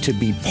would like to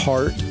be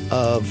part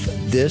of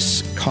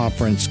this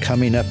conference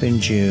coming up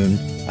in June,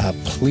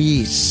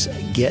 please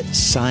get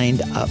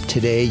signed up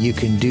today. You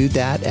can do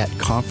that at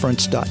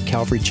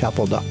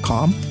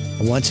conference.calvarychapel.com.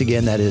 Once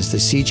again, that is the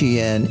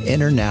CGN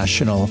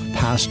International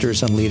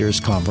Pastors and Leaders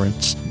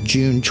Conference,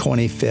 June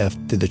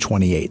 25th through the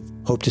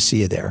 28th. Hope to see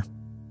you there.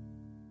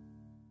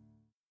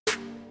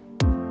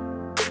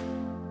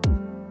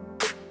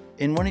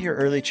 In one of your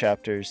early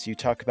chapters, you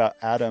talk about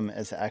Adam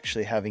as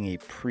actually having a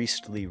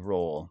priestly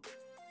role.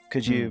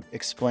 Could you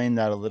explain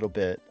that a little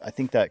bit? I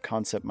think that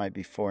concept might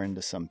be foreign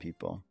to some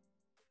people.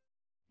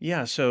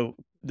 Yeah, so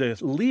the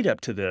lead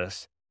up to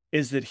this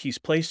is that he's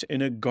placed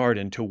in a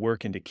garden to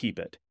work and to keep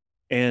it.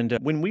 And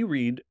when we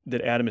read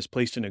that Adam is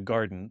placed in a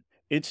garden,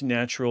 it's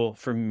natural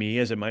for me,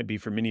 as it might be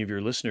for many of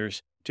your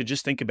listeners, to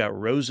just think about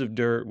rows of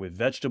dirt with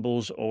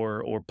vegetables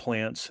or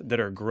plants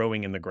that are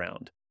growing in the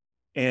ground.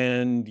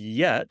 And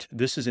yet,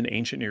 this is an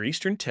ancient Near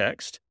Eastern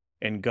text,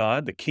 and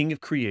God, the King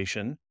of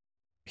creation,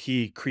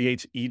 he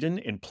creates Eden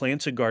and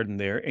plants a garden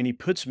there, and he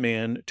puts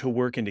man to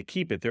work and to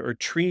keep it. There are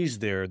trees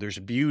there. There's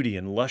beauty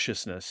and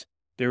lusciousness.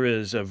 There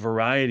is a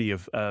variety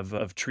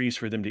of trees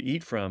for them to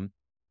eat from.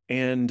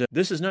 And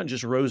this is not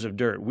just rows of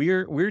dirt.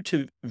 We're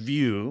to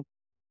view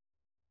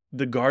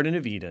the Garden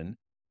of Eden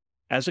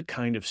as a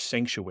kind of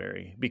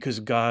sanctuary because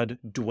God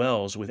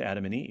dwells with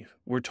Adam and Eve.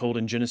 We're told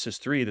in Genesis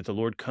 3 that the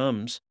Lord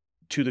comes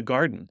to the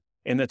garden,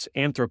 and that's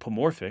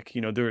anthropomorphic.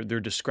 They're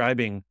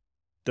describing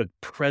the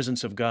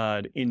presence of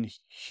God in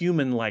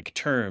human-like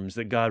terms,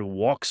 that God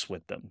walks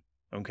with them,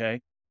 okay?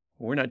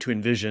 We're not to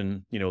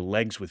envision,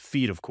 legs with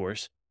feet, of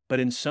course, but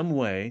in some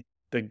way,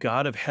 the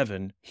God of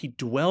heaven, he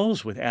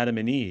dwells with Adam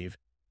and Eve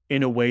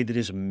in a way that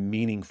is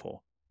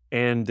meaningful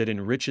and that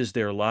enriches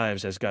their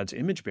lives as God's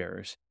image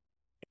bearers.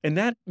 And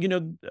that,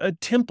 a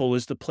temple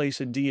is the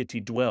place a deity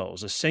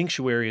dwells. A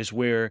sanctuary is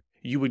where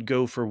you would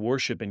go for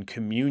worship and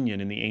communion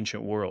in the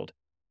ancient world.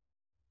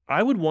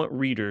 I would want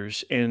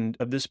readers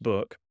of this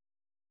book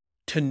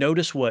to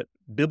notice what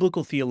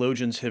biblical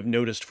theologians have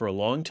noticed for a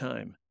long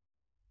time,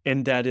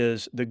 and that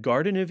is the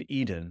Garden of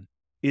Eden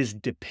is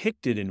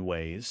depicted in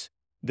ways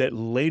that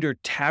later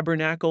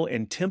tabernacle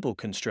and temple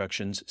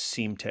constructions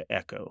seem to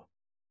echo.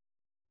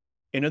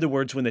 In other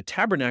words, when the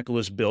tabernacle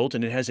is built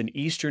and it has an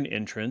eastern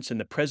entrance and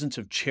the presence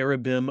of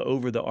cherubim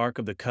over the Ark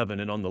of the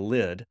Covenant on the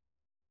lid,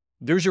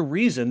 There's a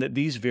reason that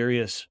these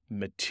various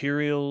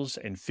materials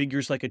and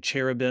figures like a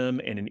cherubim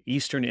and an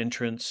eastern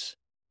entrance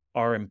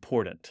are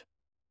important.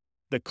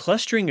 The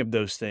clustering of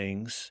those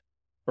things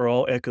are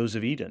all echoes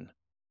of Eden.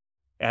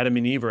 Adam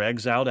and Eve are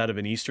exiled out of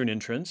an eastern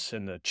entrance,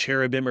 and the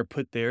cherubim are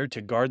put there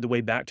to guard the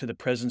way back to the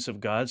presence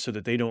of God so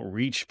that they don't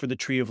reach for the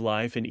tree of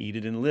life and eat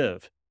it and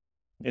live.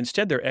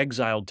 Instead, they're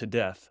exiled to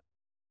death.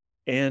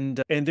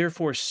 And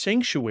therefore,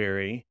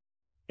 sanctuary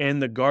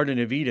and the Garden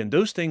of Eden,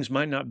 those things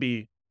might not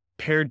be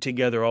paired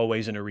together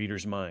always in a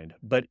reader's mind.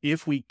 But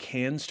if we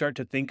can start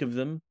to think of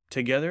them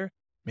together,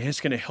 man,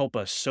 it's going to help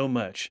us so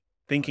much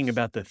thinking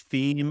about the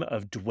theme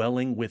of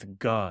dwelling with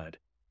God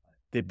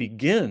that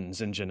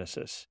begins in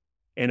Genesis.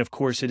 And of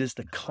course, it is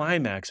the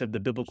climax of the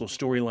biblical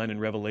storyline in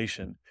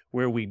Revelation,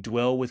 where we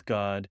dwell with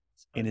God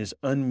in his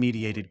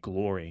unmediated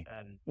glory.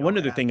 One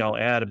other thing I'll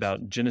add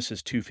about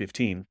Genesis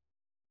 2:15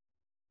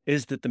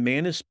 is that the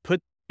man is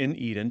put in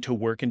Eden to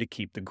work and to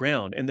keep the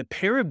ground. And the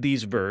pair of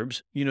these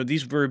verbs,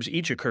 these verbs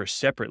each occur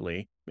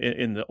separately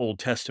in the Old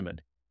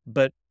Testament.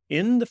 But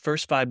in the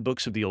first 5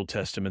 books of the Old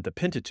Testament, the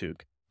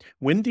Pentateuch,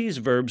 when these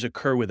verbs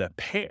occur with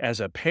as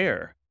a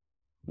pair,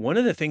 one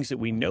of the things that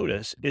we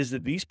notice is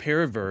that these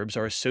pair of verbs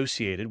are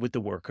associated with the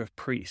work of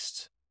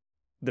priests,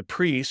 the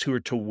priests who are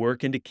to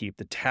work and to keep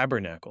the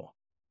tabernacle.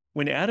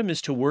 When Adam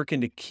is to work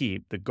and to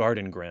keep the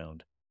garden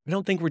ground, I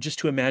don't think we're just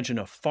to imagine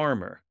a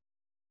farmer.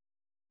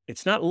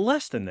 It's not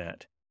less than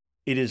that.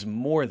 It is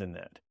more than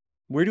that.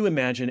 We're to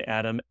imagine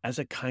Adam as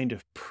a kind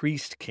of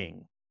priest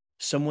king,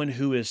 someone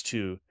who is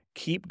to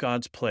keep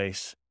God's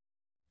place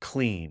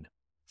clean,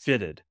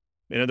 fitted.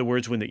 In other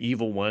words, when the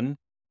evil one,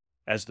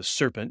 as the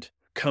serpent,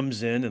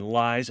 comes in and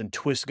lies and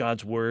twists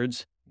God's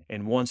words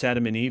and wants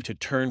Adam and Eve to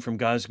turn from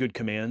God's good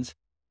commands,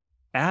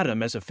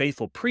 Adam, as a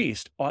faithful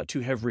priest, ought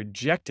to have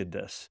rejected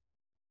this.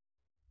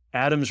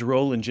 Adam's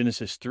role in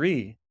Genesis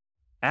 3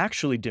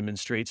 actually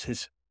demonstrates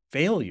his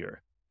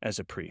failure as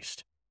a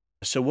priest.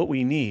 So what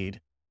we need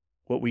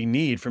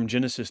from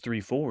Genesis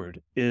 3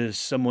 forward is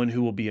someone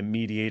who will be a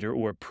mediator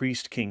or a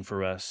priest king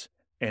for us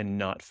and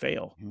not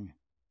fail.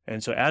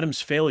 And so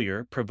Adam's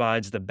failure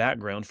provides the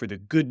background for the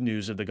good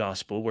news of the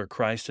gospel, where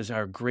Christ is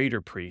our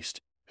greater priest,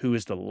 who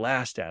is the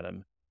last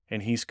Adam,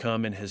 and he's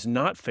come and has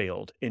not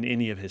failed in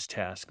any of his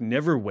tasks,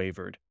 never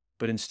wavered,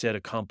 but instead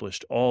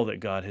accomplished all that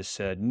God has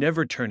said,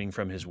 never turning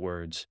from his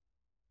words,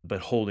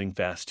 but holding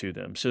fast to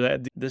them. So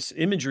that this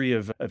imagery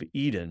of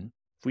Eden,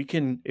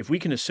 if we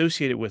can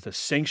associate it with a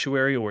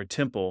sanctuary or a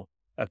temple,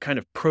 a kind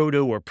of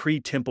proto or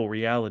pre-temple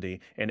reality,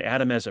 and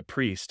Adam as a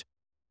priest,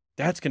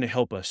 that's going to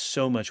help us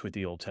so much with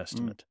the Old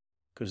Testament,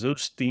 because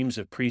those themes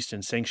of priest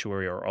and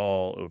sanctuary are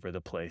all over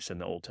the place in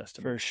the Old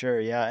Testament. For sure,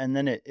 yeah. And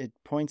then it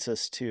points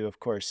us to, of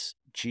course,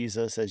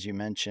 Jesus, as you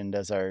mentioned,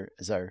 as our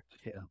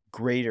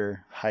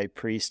greater high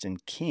priest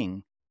and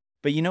king.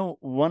 But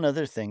one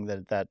other thing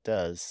that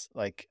does,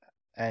 like,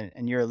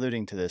 and you're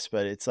alluding to this,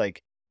 but it's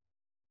like,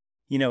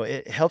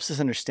 it helps us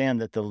understand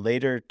that the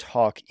later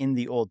talk in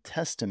the Old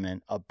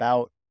Testament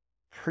about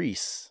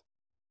priests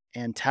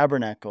and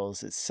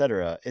tabernacles,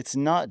 etc., it's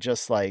not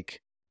just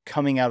like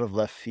coming out of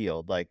left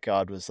field. Like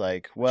God was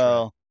like,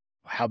 well,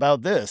 how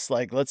about this?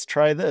 Like, let's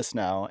try this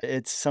now.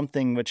 It's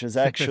something which is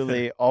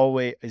actually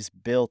always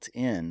built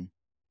in.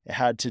 It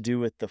had to do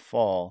with the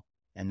fall,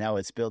 and now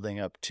it's building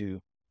up to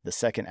the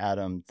second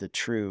Adam, the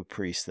true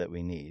priest that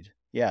we need.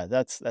 Yeah,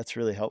 that's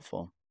really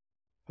helpful.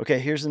 Okay,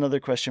 here's another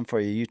question for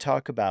you. You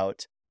talk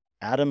about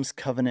Adam's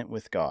covenant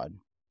with God,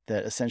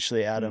 that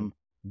essentially Adam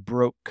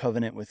broke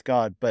covenant with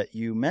God, but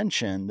you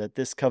mention that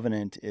this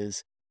covenant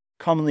is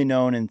commonly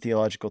known in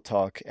theological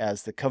talk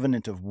as the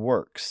covenant of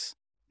works.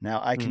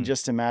 Now, I can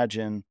just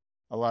imagine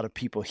a lot of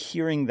people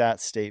hearing that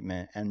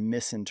statement and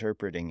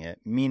misinterpreting it,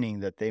 meaning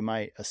that they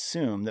might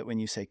assume that when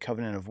you say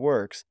covenant of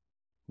works,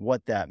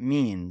 what that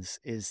means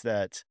is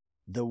that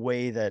the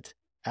way that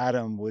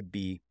Adam would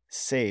be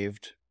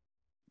saved,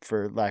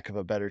 for lack of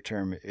a better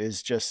term,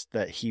 is just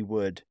that he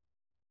would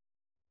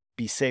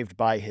be saved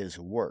by his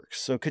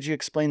works. So could you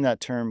explain that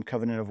term,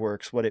 covenant of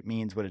works, what it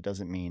means, what it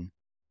doesn't mean?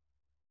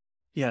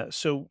 Yeah,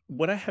 so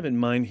what I have in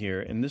mind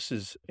here, and this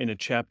is in a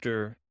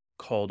chapter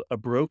called A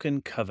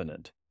Broken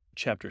Covenant,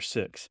 chapter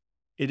 6,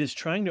 it is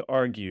trying to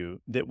argue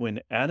that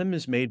when Adam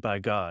is made by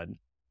God,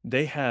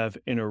 they have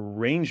an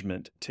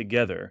arrangement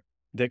together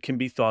that can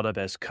be thought of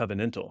as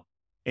covenantal.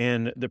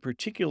 And the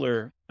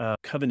particular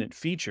covenant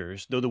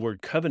features, though the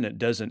word covenant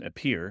doesn't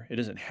appear, it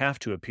doesn't have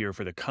to appear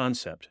for the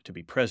concept to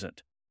be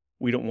present.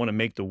 We don't want to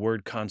make the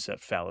word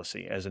concept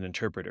fallacy as an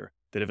interpreter,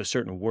 that if a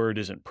certain word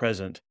isn't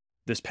present,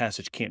 this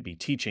passage can't be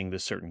teaching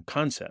this certain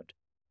concept.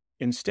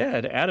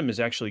 Instead, Adam is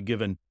actually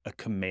given a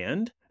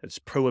command. It's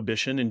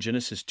prohibition in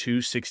Genesis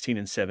 2:16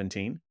 and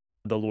 17.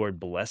 The Lord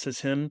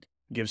blesses him,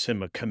 gives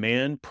him a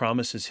command,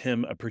 promises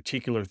him a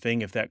particular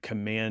thing if that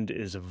command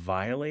is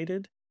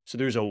violated. So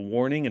there's a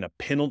warning and a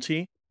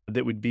penalty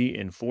that would be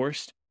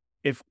enforced.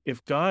 If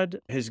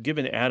God has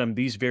given Adam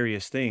these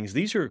various things,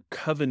 these are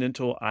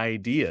covenantal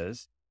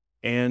ideas.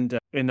 And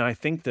I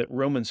think that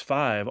Romans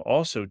 5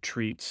 also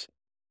treats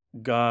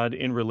God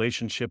in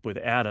relationship with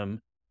Adam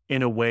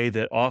in a way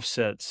that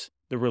offsets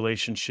the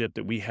relationship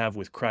that we have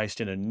with Christ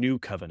in a new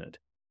covenant.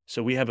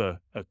 So we have a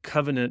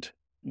covenant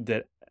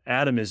that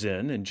Adam is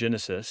in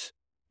Genesis,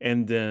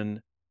 and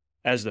then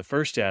as the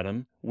first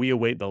Adam, we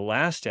await the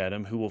last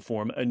Adam who will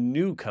form a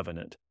new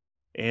covenant.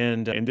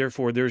 And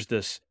therefore there's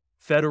this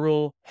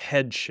federal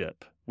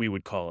headship, we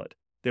would call it,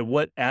 that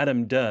what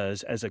Adam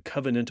does as a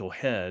covenantal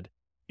head,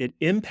 it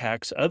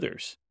impacts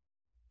others.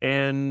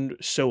 And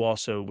so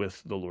also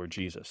with the Lord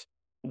Jesus.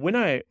 When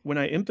I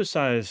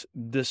emphasize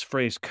this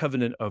phrase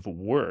covenant of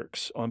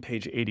works on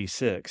page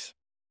 86,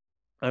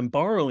 I'm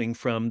borrowing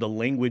from the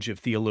language of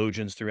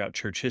theologians throughout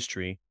church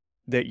history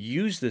that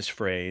use this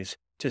phrase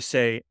to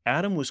say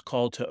Adam was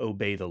called to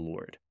obey the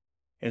Lord.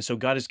 And so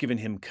God has given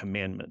him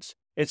commandments.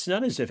 It's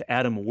not as if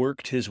Adam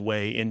worked his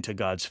way into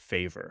God's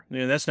favor.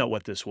 That's not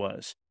what this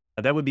was.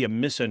 That would be a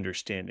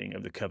misunderstanding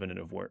of the covenant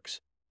of works.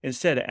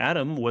 Instead,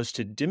 Adam was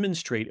to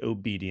demonstrate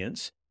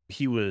obedience.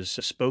 He was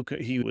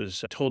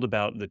told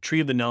about the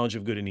tree of the knowledge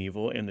of good and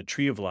evil and the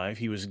tree of life.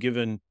 He was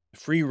given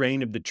free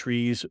reign of the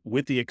trees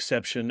with the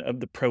exception of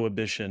the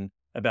prohibition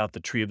about the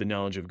tree of the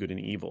knowledge of good and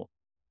evil.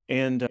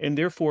 And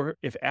therefore,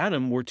 if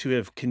Adam were to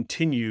have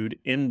continued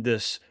in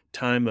this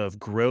time of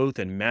growth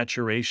and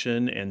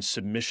maturation and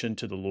submission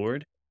to the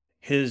Lord,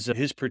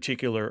 his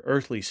particular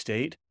earthly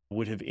state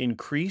would have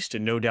increased,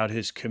 and no doubt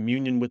his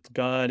communion with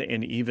God,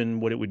 and even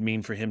what it would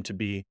mean for him to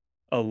be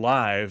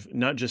alive,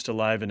 not just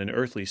alive in an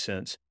earthly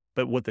sense,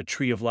 but what the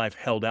tree of life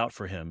held out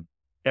for him,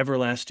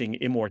 everlasting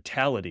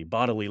immortality,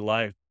 bodily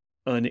life,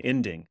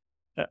 unending.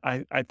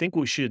 I think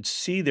we should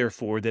see,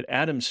 therefore, that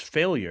Adam's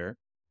failure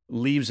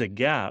leaves a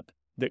gap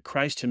that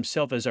Christ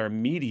himself as our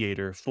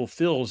mediator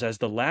fulfills as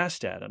the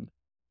last Adam,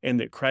 and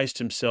that Christ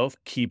himself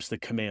keeps the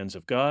commands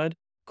of God.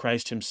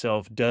 Christ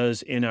himself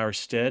does in our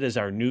stead as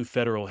our new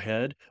federal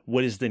head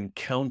what is then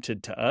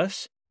counted to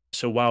us.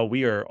 So while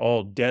we are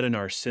all dead in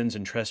our sins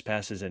and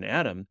trespasses in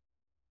Adam,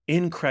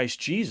 in Christ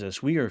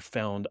Jesus, we are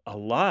found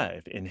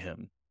alive in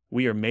him.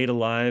 We are made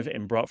alive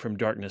and brought from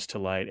darkness to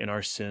light, and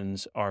our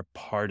sins are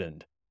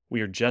pardoned.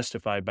 We are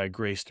justified by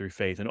grace through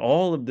faith, and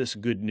all of this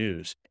good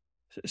news.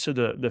 So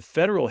the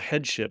federal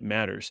headship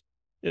matters.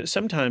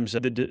 Sometimes the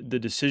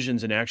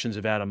decisions and actions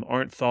of Adam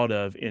aren't thought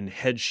of in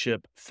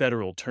headship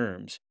federal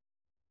terms.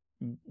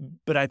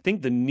 But I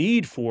think the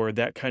need for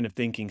that kind of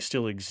thinking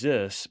still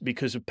exists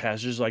because of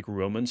passages like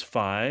Romans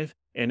 5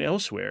 and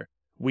elsewhere.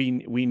 We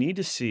need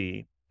to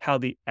see how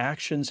the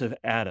actions of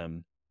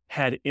Adam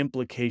had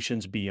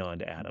implications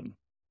beyond Adam.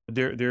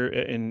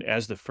 And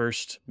as the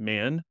first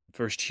man,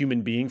 first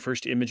human being,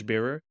 first image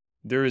bearer,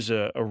 there is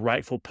a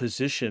rightful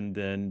position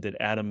then that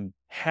Adam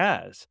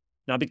has,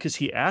 not because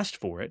he asked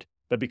for it,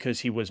 but because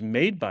he was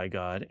made by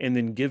God and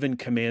then given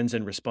commands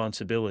and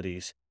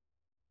responsibilities,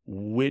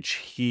 which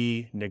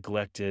he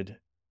neglected,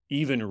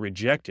 even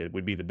rejected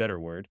would be the better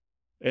word.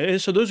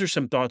 And so those are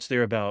some thoughts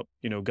there about,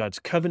 God's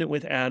covenant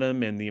with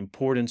Adam and the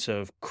importance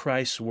of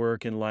Christ's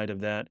work in light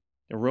of that.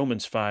 And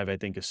Romans 5, I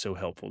think, is so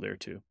helpful there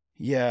too.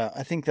 Yeah,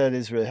 I think that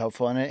is really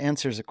helpful. And it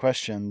answers a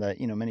question that,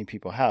 many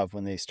people have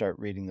when they start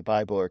reading the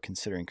Bible or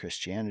considering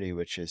Christianity,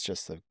 which is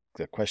just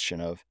the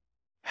question of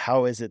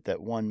how is it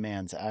that one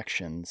man's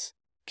actions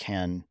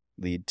can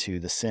lead to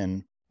the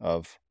sin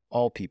of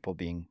all people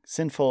being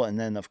sinful? And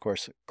then, of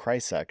course,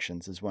 Christ's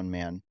actions as one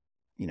man,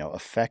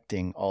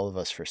 affecting all of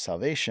us for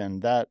salvation.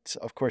 That,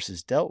 of course,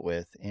 is dealt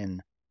with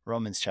in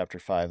Romans chapter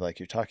 5, like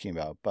you're talking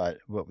about. But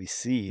what we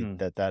see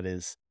that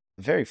is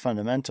very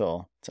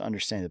fundamental to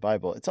understanding the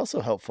Bible. It's also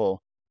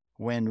helpful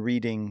when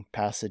reading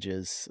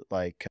passages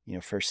like,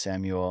 1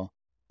 Samuel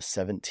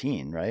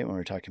 17, right? When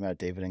we're talking about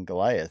David and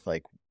Goliath,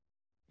 like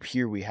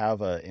here we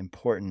have an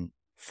important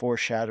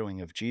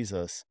foreshadowing of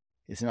Jesus.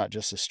 It's not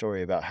just a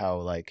story about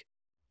how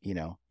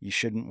you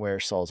shouldn't wear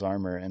Saul's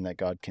armor and that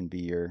God can be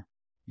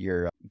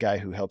your guy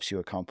who helps you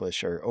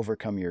accomplish or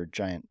overcome your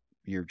giant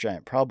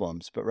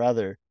problems, but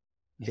rather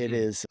it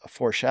is a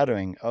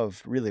foreshadowing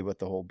of really what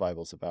the whole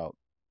Bible's about.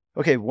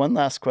 Okay, one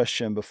last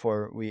question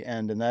before we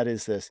end, and that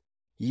is this.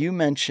 You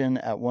mention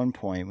at one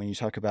point when you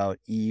talk about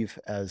Eve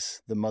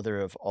as the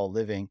mother of all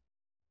living,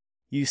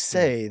 you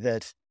say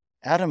that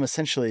Adam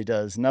essentially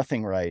does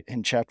nothing right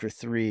in chapter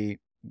 3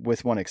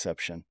 with one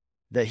exception,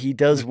 that he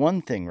does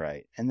one thing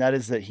right, and that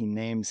is that he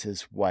names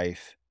his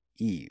wife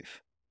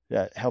Eve.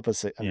 Help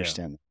us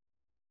understand that.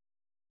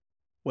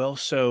 Well,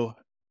 so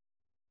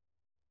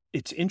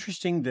it's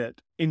interesting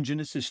that in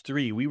Genesis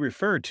 3, we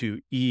refer to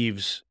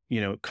Eve's,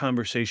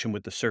 conversation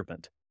with the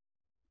serpent.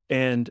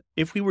 And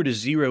if we were to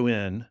zero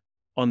in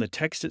on the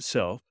text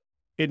itself,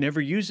 it never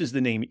uses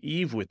the name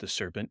Eve with the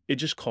serpent. It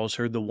just calls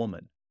her the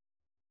woman.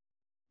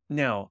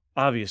 Now,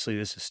 obviously,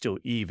 this is still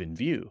Eve in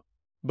view,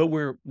 but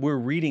we're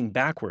reading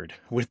backward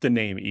with the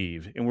name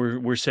Eve. And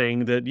we're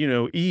saying that,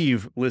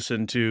 Eve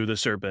listened to the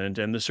serpent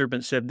and the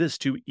serpent said this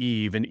to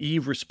Eve and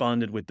Eve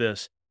responded with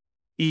this.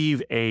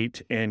 Eve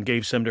ate and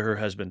gave some to her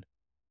husband.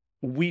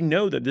 We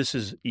know that this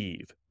is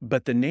Eve,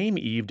 but the name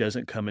Eve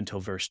doesn't come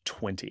until verse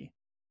 20,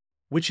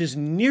 which is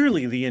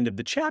nearly the end of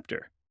the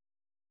chapter.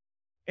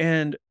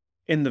 And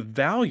in the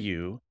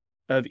value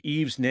of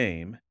Eve's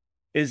name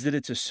is that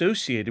it's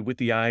associated with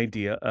the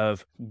idea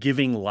of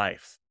giving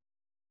life,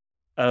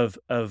 of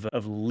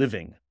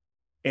living.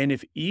 And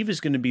if Eve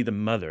is going to be the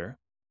mother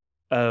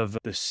of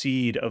the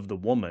seed of the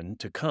woman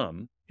to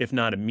come, if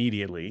not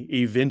immediately,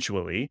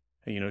 eventually,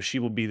 she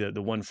will be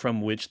the one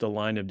from which the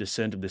line of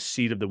descent of the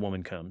seed of the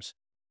woman comes.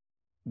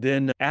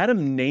 Then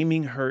Adam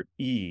naming her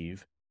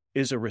Eve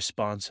is a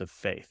response of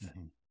faith.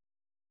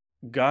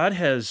 Mhm. God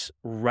has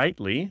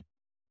rightly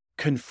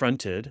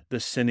confronted the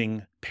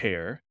sinning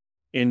pair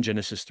in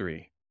Genesis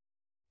 3.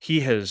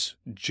 He has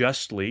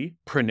justly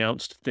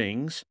pronounced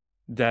things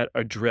that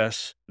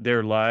address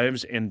their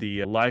lives and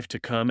the life to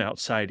come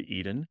outside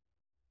Eden.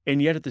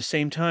 And yet at the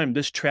same time,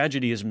 this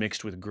tragedy is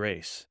mixed with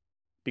grace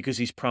because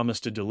he's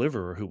promised a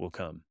deliverer who will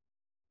come.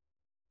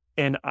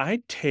 And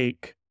I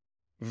take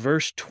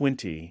verse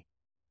 20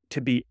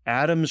 to be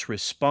Adam's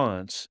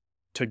response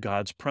to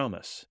God's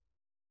promise.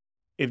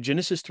 If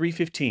Genesis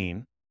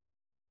 3:15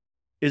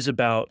 is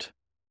about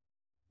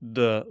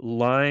the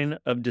line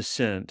of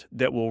descent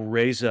that will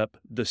raise up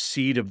the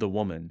seed of the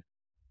woman,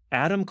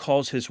 Adam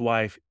calls his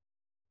wife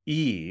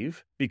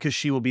Eve because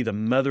she will be the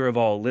mother of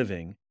all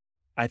living.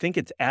 I think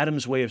it's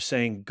Adam's way of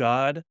saying,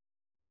 God,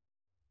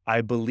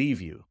 I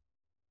believe you.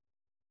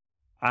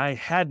 I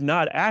had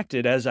not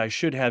acted as I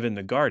should have in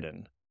the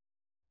garden,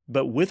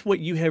 but with what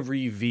you have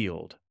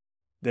revealed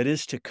that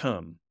is to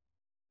come,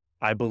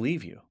 I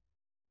believe you.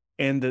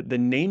 And the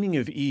naming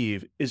of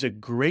Eve is a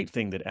great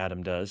thing that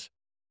Adam does.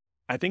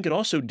 I think it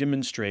also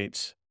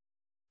demonstrates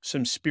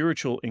some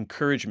spiritual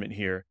encouragement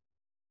here.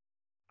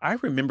 I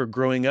remember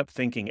growing up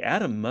thinking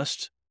Adam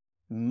must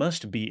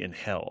be in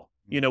hell,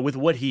 with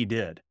what he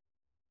did.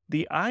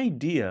 The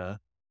idea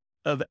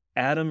of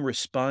Adam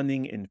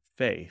responding in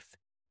faith,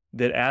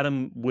 that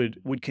Adam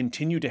would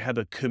continue to have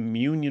a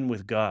communion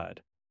with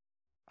God.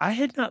 I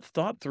had not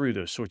thought through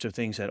those sorts of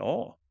things at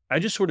all. I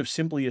just sort of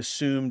simply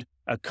assumed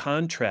a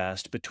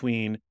contrast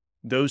between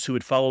those who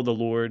would follow the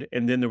Lord,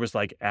 and then there was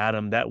like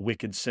Adam, that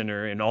wicked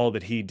sinner, and all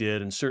that he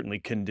did, and certainly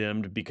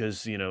condemned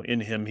because,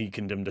 in him he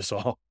condemned us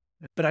all.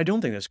 But I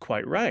don't think that's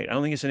quite right. I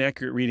don't think it's an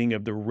accurate reading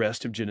of the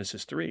rest of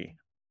Genesis 3.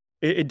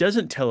 It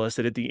doesn't tell us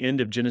that at the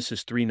end of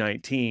Genesis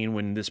 3:19,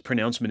 when this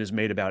pronouncement is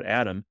made about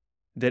Adam,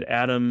 that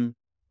Adam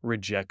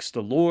rejects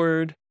the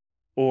Lord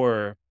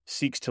or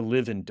seeks to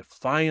live in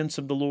defiance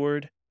of the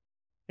Lord.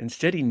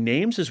 Instead, he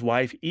names his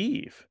wife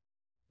Eve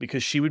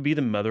because she would be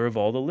the mother of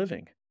all the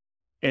living.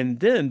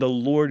 And then the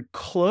Lord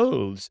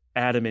clothes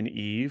Adam and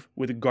Eve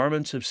with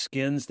garments of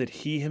skins that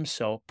he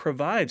himself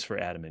provides for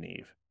Adam and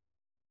Eve.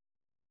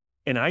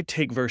 And I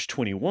take verse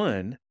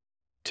 21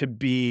 to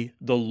be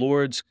the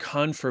Lord's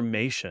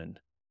confirmation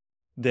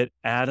that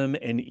Adam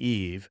and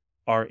Eve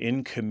are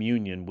in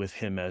communion with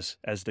him as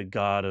the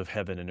God of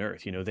heaven and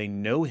earth. They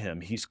know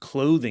him. He's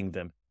clothing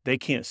them. They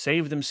can't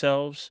save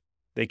themselves.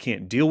 They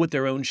can't deal with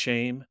their own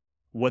shame.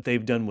 What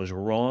they've done was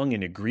wrong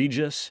and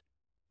egregious.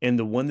 And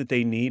the one that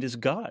they need is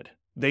God.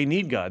 They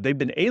need God. They've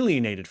been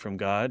alienated from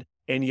God,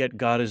 and yet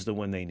God is the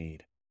one they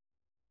need.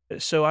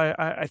 So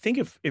I think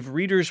if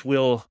readers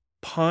will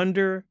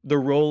ponder the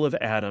role of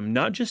Adam,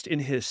 not just in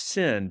his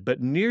sin, but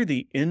near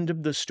the end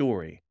of the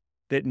story,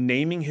 that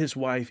naming his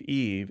wife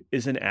Eve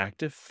is an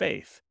act of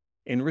faith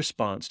in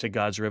response to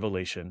God's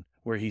revelation,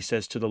 where he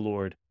says to the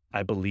Lord,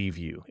 I believe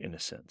you, in a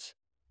sense.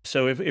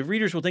 So if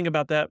readers will think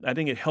about that, I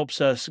think it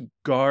helps us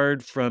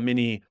guard from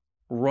any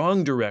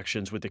wrong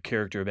directions with the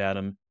character of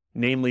Adam,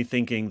 namely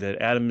thinking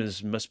that Adam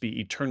must be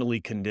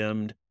eternally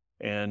condemned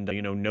and,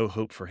 no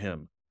hope for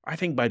him. I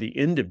think by the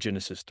end of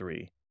Genesis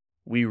 3,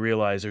 we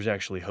realize there's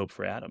actually hope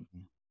for Adam.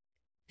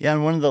 Yeah,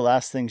 and one of the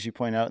last things you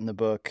point out in the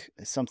book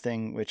is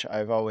something which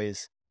I've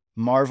always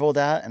marveled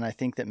at, and I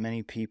think that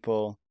many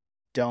people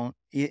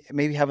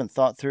maybe haven't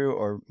thought through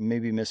or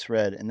maybe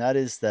misread, and that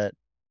is that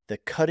the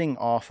cutting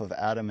off of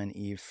Adam and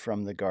Eve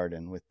from the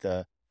garden with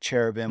the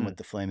cherubim with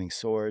the flaming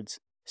swords,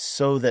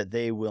 so that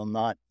they will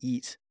not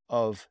eat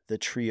of the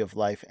tree of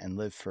life and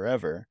live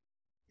forever,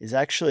 is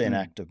actually an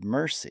act of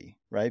mercy,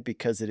 right?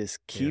 Because it is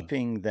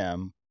keeping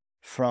them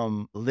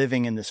from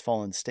living in this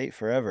fallen state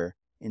forever.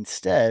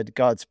 Instead,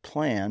 God's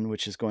plan,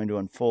 which is going to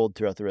unfold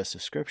throughout the rest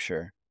of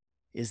Scripture,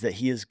 is that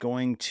he is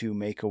going to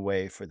make a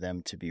way for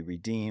them to be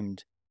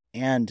redeemed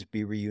and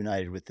be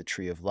reunited with the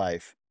tree of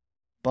life.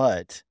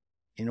 But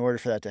in order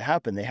for that to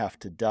happen, they have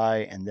to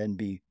die and then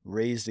be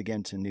raised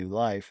again to new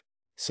life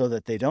so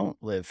that they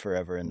don't live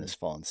forever in this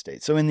fallen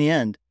state. So in the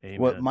end,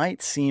 what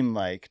might seem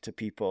like to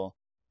people,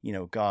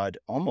 God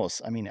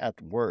almost,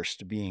 at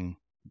worst, being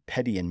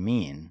petty and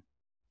mean,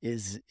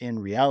 is in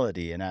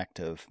reality an act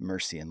of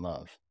mercy and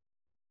love.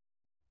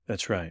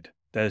 That's right.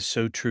 That is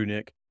so true,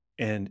 Nick.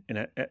 And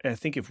I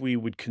think if we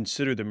would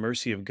consider the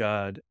mercy of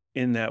God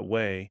in that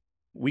way,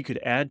 we could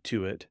add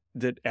to it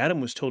that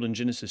Adam was told in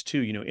Genesis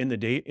 2, in the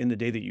day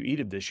that you eat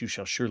of this, you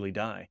shall surely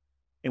die.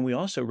 And we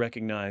also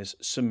recognize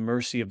some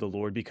mercy of the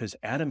Lord because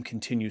Adam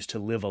continues to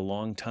live a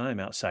long time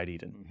outside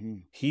Eden. Mm-hmm.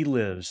 He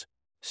lives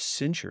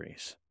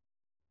centuries,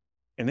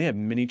 and they have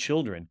many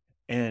children.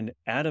 And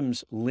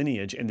Adam's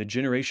lineage and the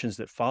generations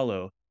that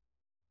follow,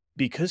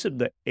 because of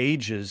the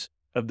ages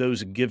of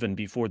those given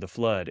before the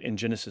flood in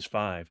Genesis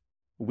 5,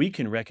 we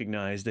can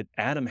recognize that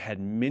Adam had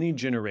many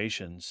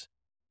generations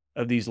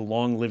of these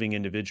long living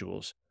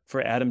individuals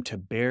for Adam to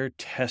bear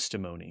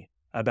testimony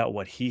about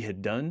what he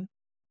had done,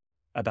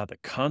 about the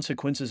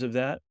consequences of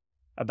that,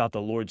 about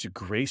the Lord's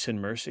grace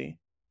and mercy.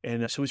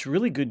 And so it's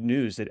really good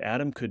news that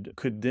Adam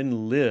could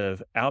then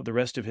live out the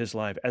rest of his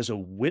life as a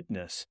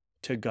witness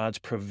to God's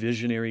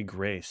provisionary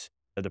grace,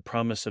 the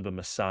promise of a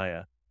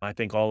Messiah. I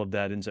think all of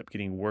that ends up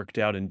getting worked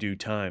out in due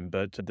time,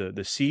 but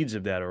the seeds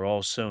of that are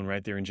all sown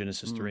right there in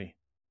Genesis Mm. 3.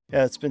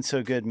 Yeah, it's been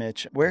so good,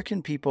 Mitch. Where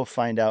can people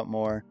find out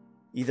more,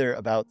 either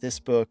about this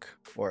book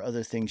or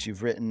other things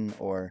you've written,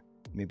 or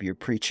maybe you're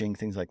preaching,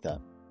 things like that?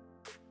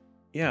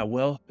 Yeah,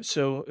 well,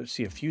 so let's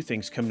see, a few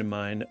things come to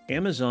mind.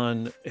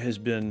 Amazon has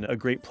been a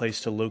great place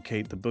to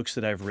locate the books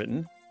that I've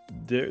written.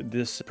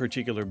 This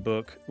particular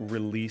book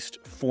released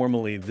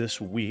formally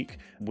this week,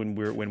 when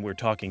we're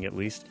talking at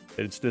least.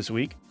 It's this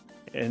week.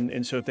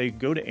 And so if they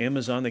go to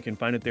Amazon, they can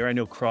find it there. I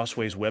know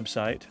Crossway's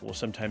website will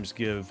sometimes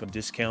give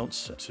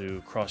discounts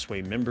to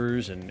Crossway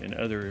members and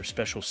other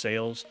special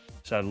sales.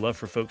 So I'd love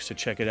for folks to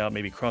check it out.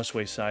 Maybe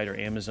Crossway's site or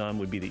Amazon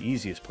would be the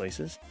easiest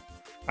places.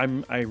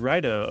 I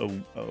write a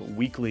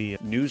weekly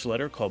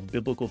newsletter called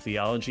Biblical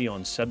Theology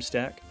on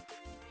Substack.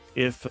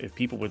 If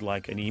people would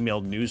like an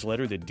emailed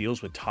newsletter that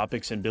deals with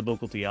topics in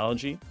biblical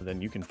theology,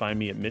 then you can find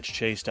me at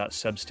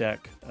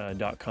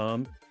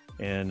mitchchase.substack.com.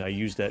 And I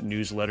use that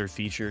newsletter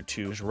feature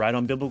to write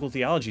on biblical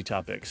theology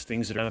topics,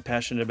 things that I'm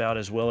passionate about,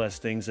 as well as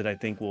things that I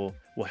think will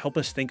help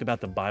us think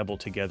about the Bible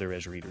together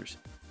as readers.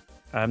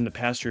 I'm the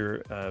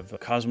pastor of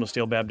Cosmos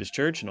Dale Baptist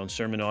Church, and on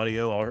Sermon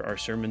Audio, our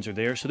sermons are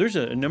there. So there's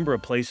a number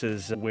of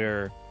places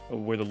where the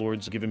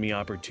Lord's given me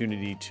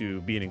opportunity to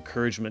be an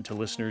encouragement to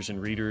listeners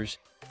and readers.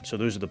 So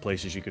those are the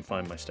places you could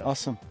find my stuff.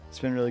 Awesome. It's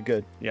been really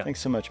good. Yeah. Thanks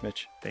so much,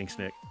 Mitch. Thanks,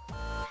 Nick.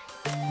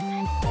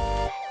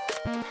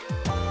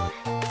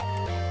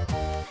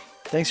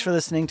 Thanks for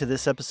listening to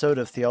this episode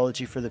of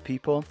Theology for the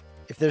People.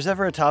 If there's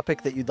ever a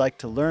topic that you'd like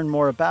to learn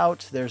more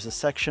about, there's a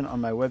section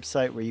on my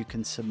website where you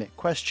can submit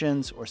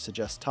questions or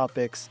suggest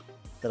topics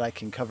that I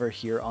can cover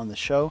here on the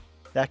show.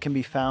 That can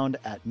be found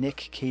at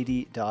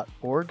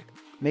nickcady.org.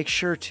 Make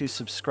sure to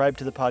subscribe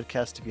to the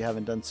podcast if you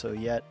haven't done so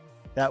yet.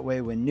 That way,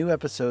 when new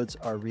episodes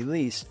are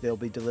released, they'll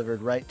be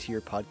delivered right to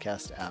your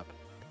podcast app.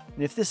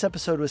 And if this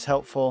episode was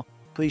helpful,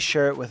 please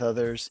share it with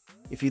others.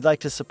 If you'd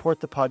like to support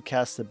the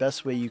podcast, the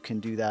best way you can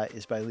do that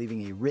is by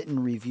leaving a written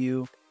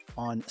review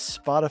on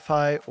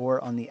Spotify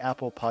or on the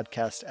Apple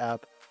Podcast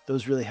app.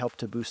 Those really help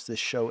to boost this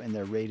show in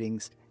their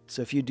ratings.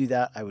 So if you do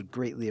that, I would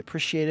greatly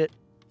appreciate it.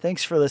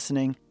 Thanks for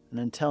listening, and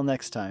until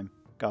next time,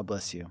 God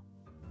bless you.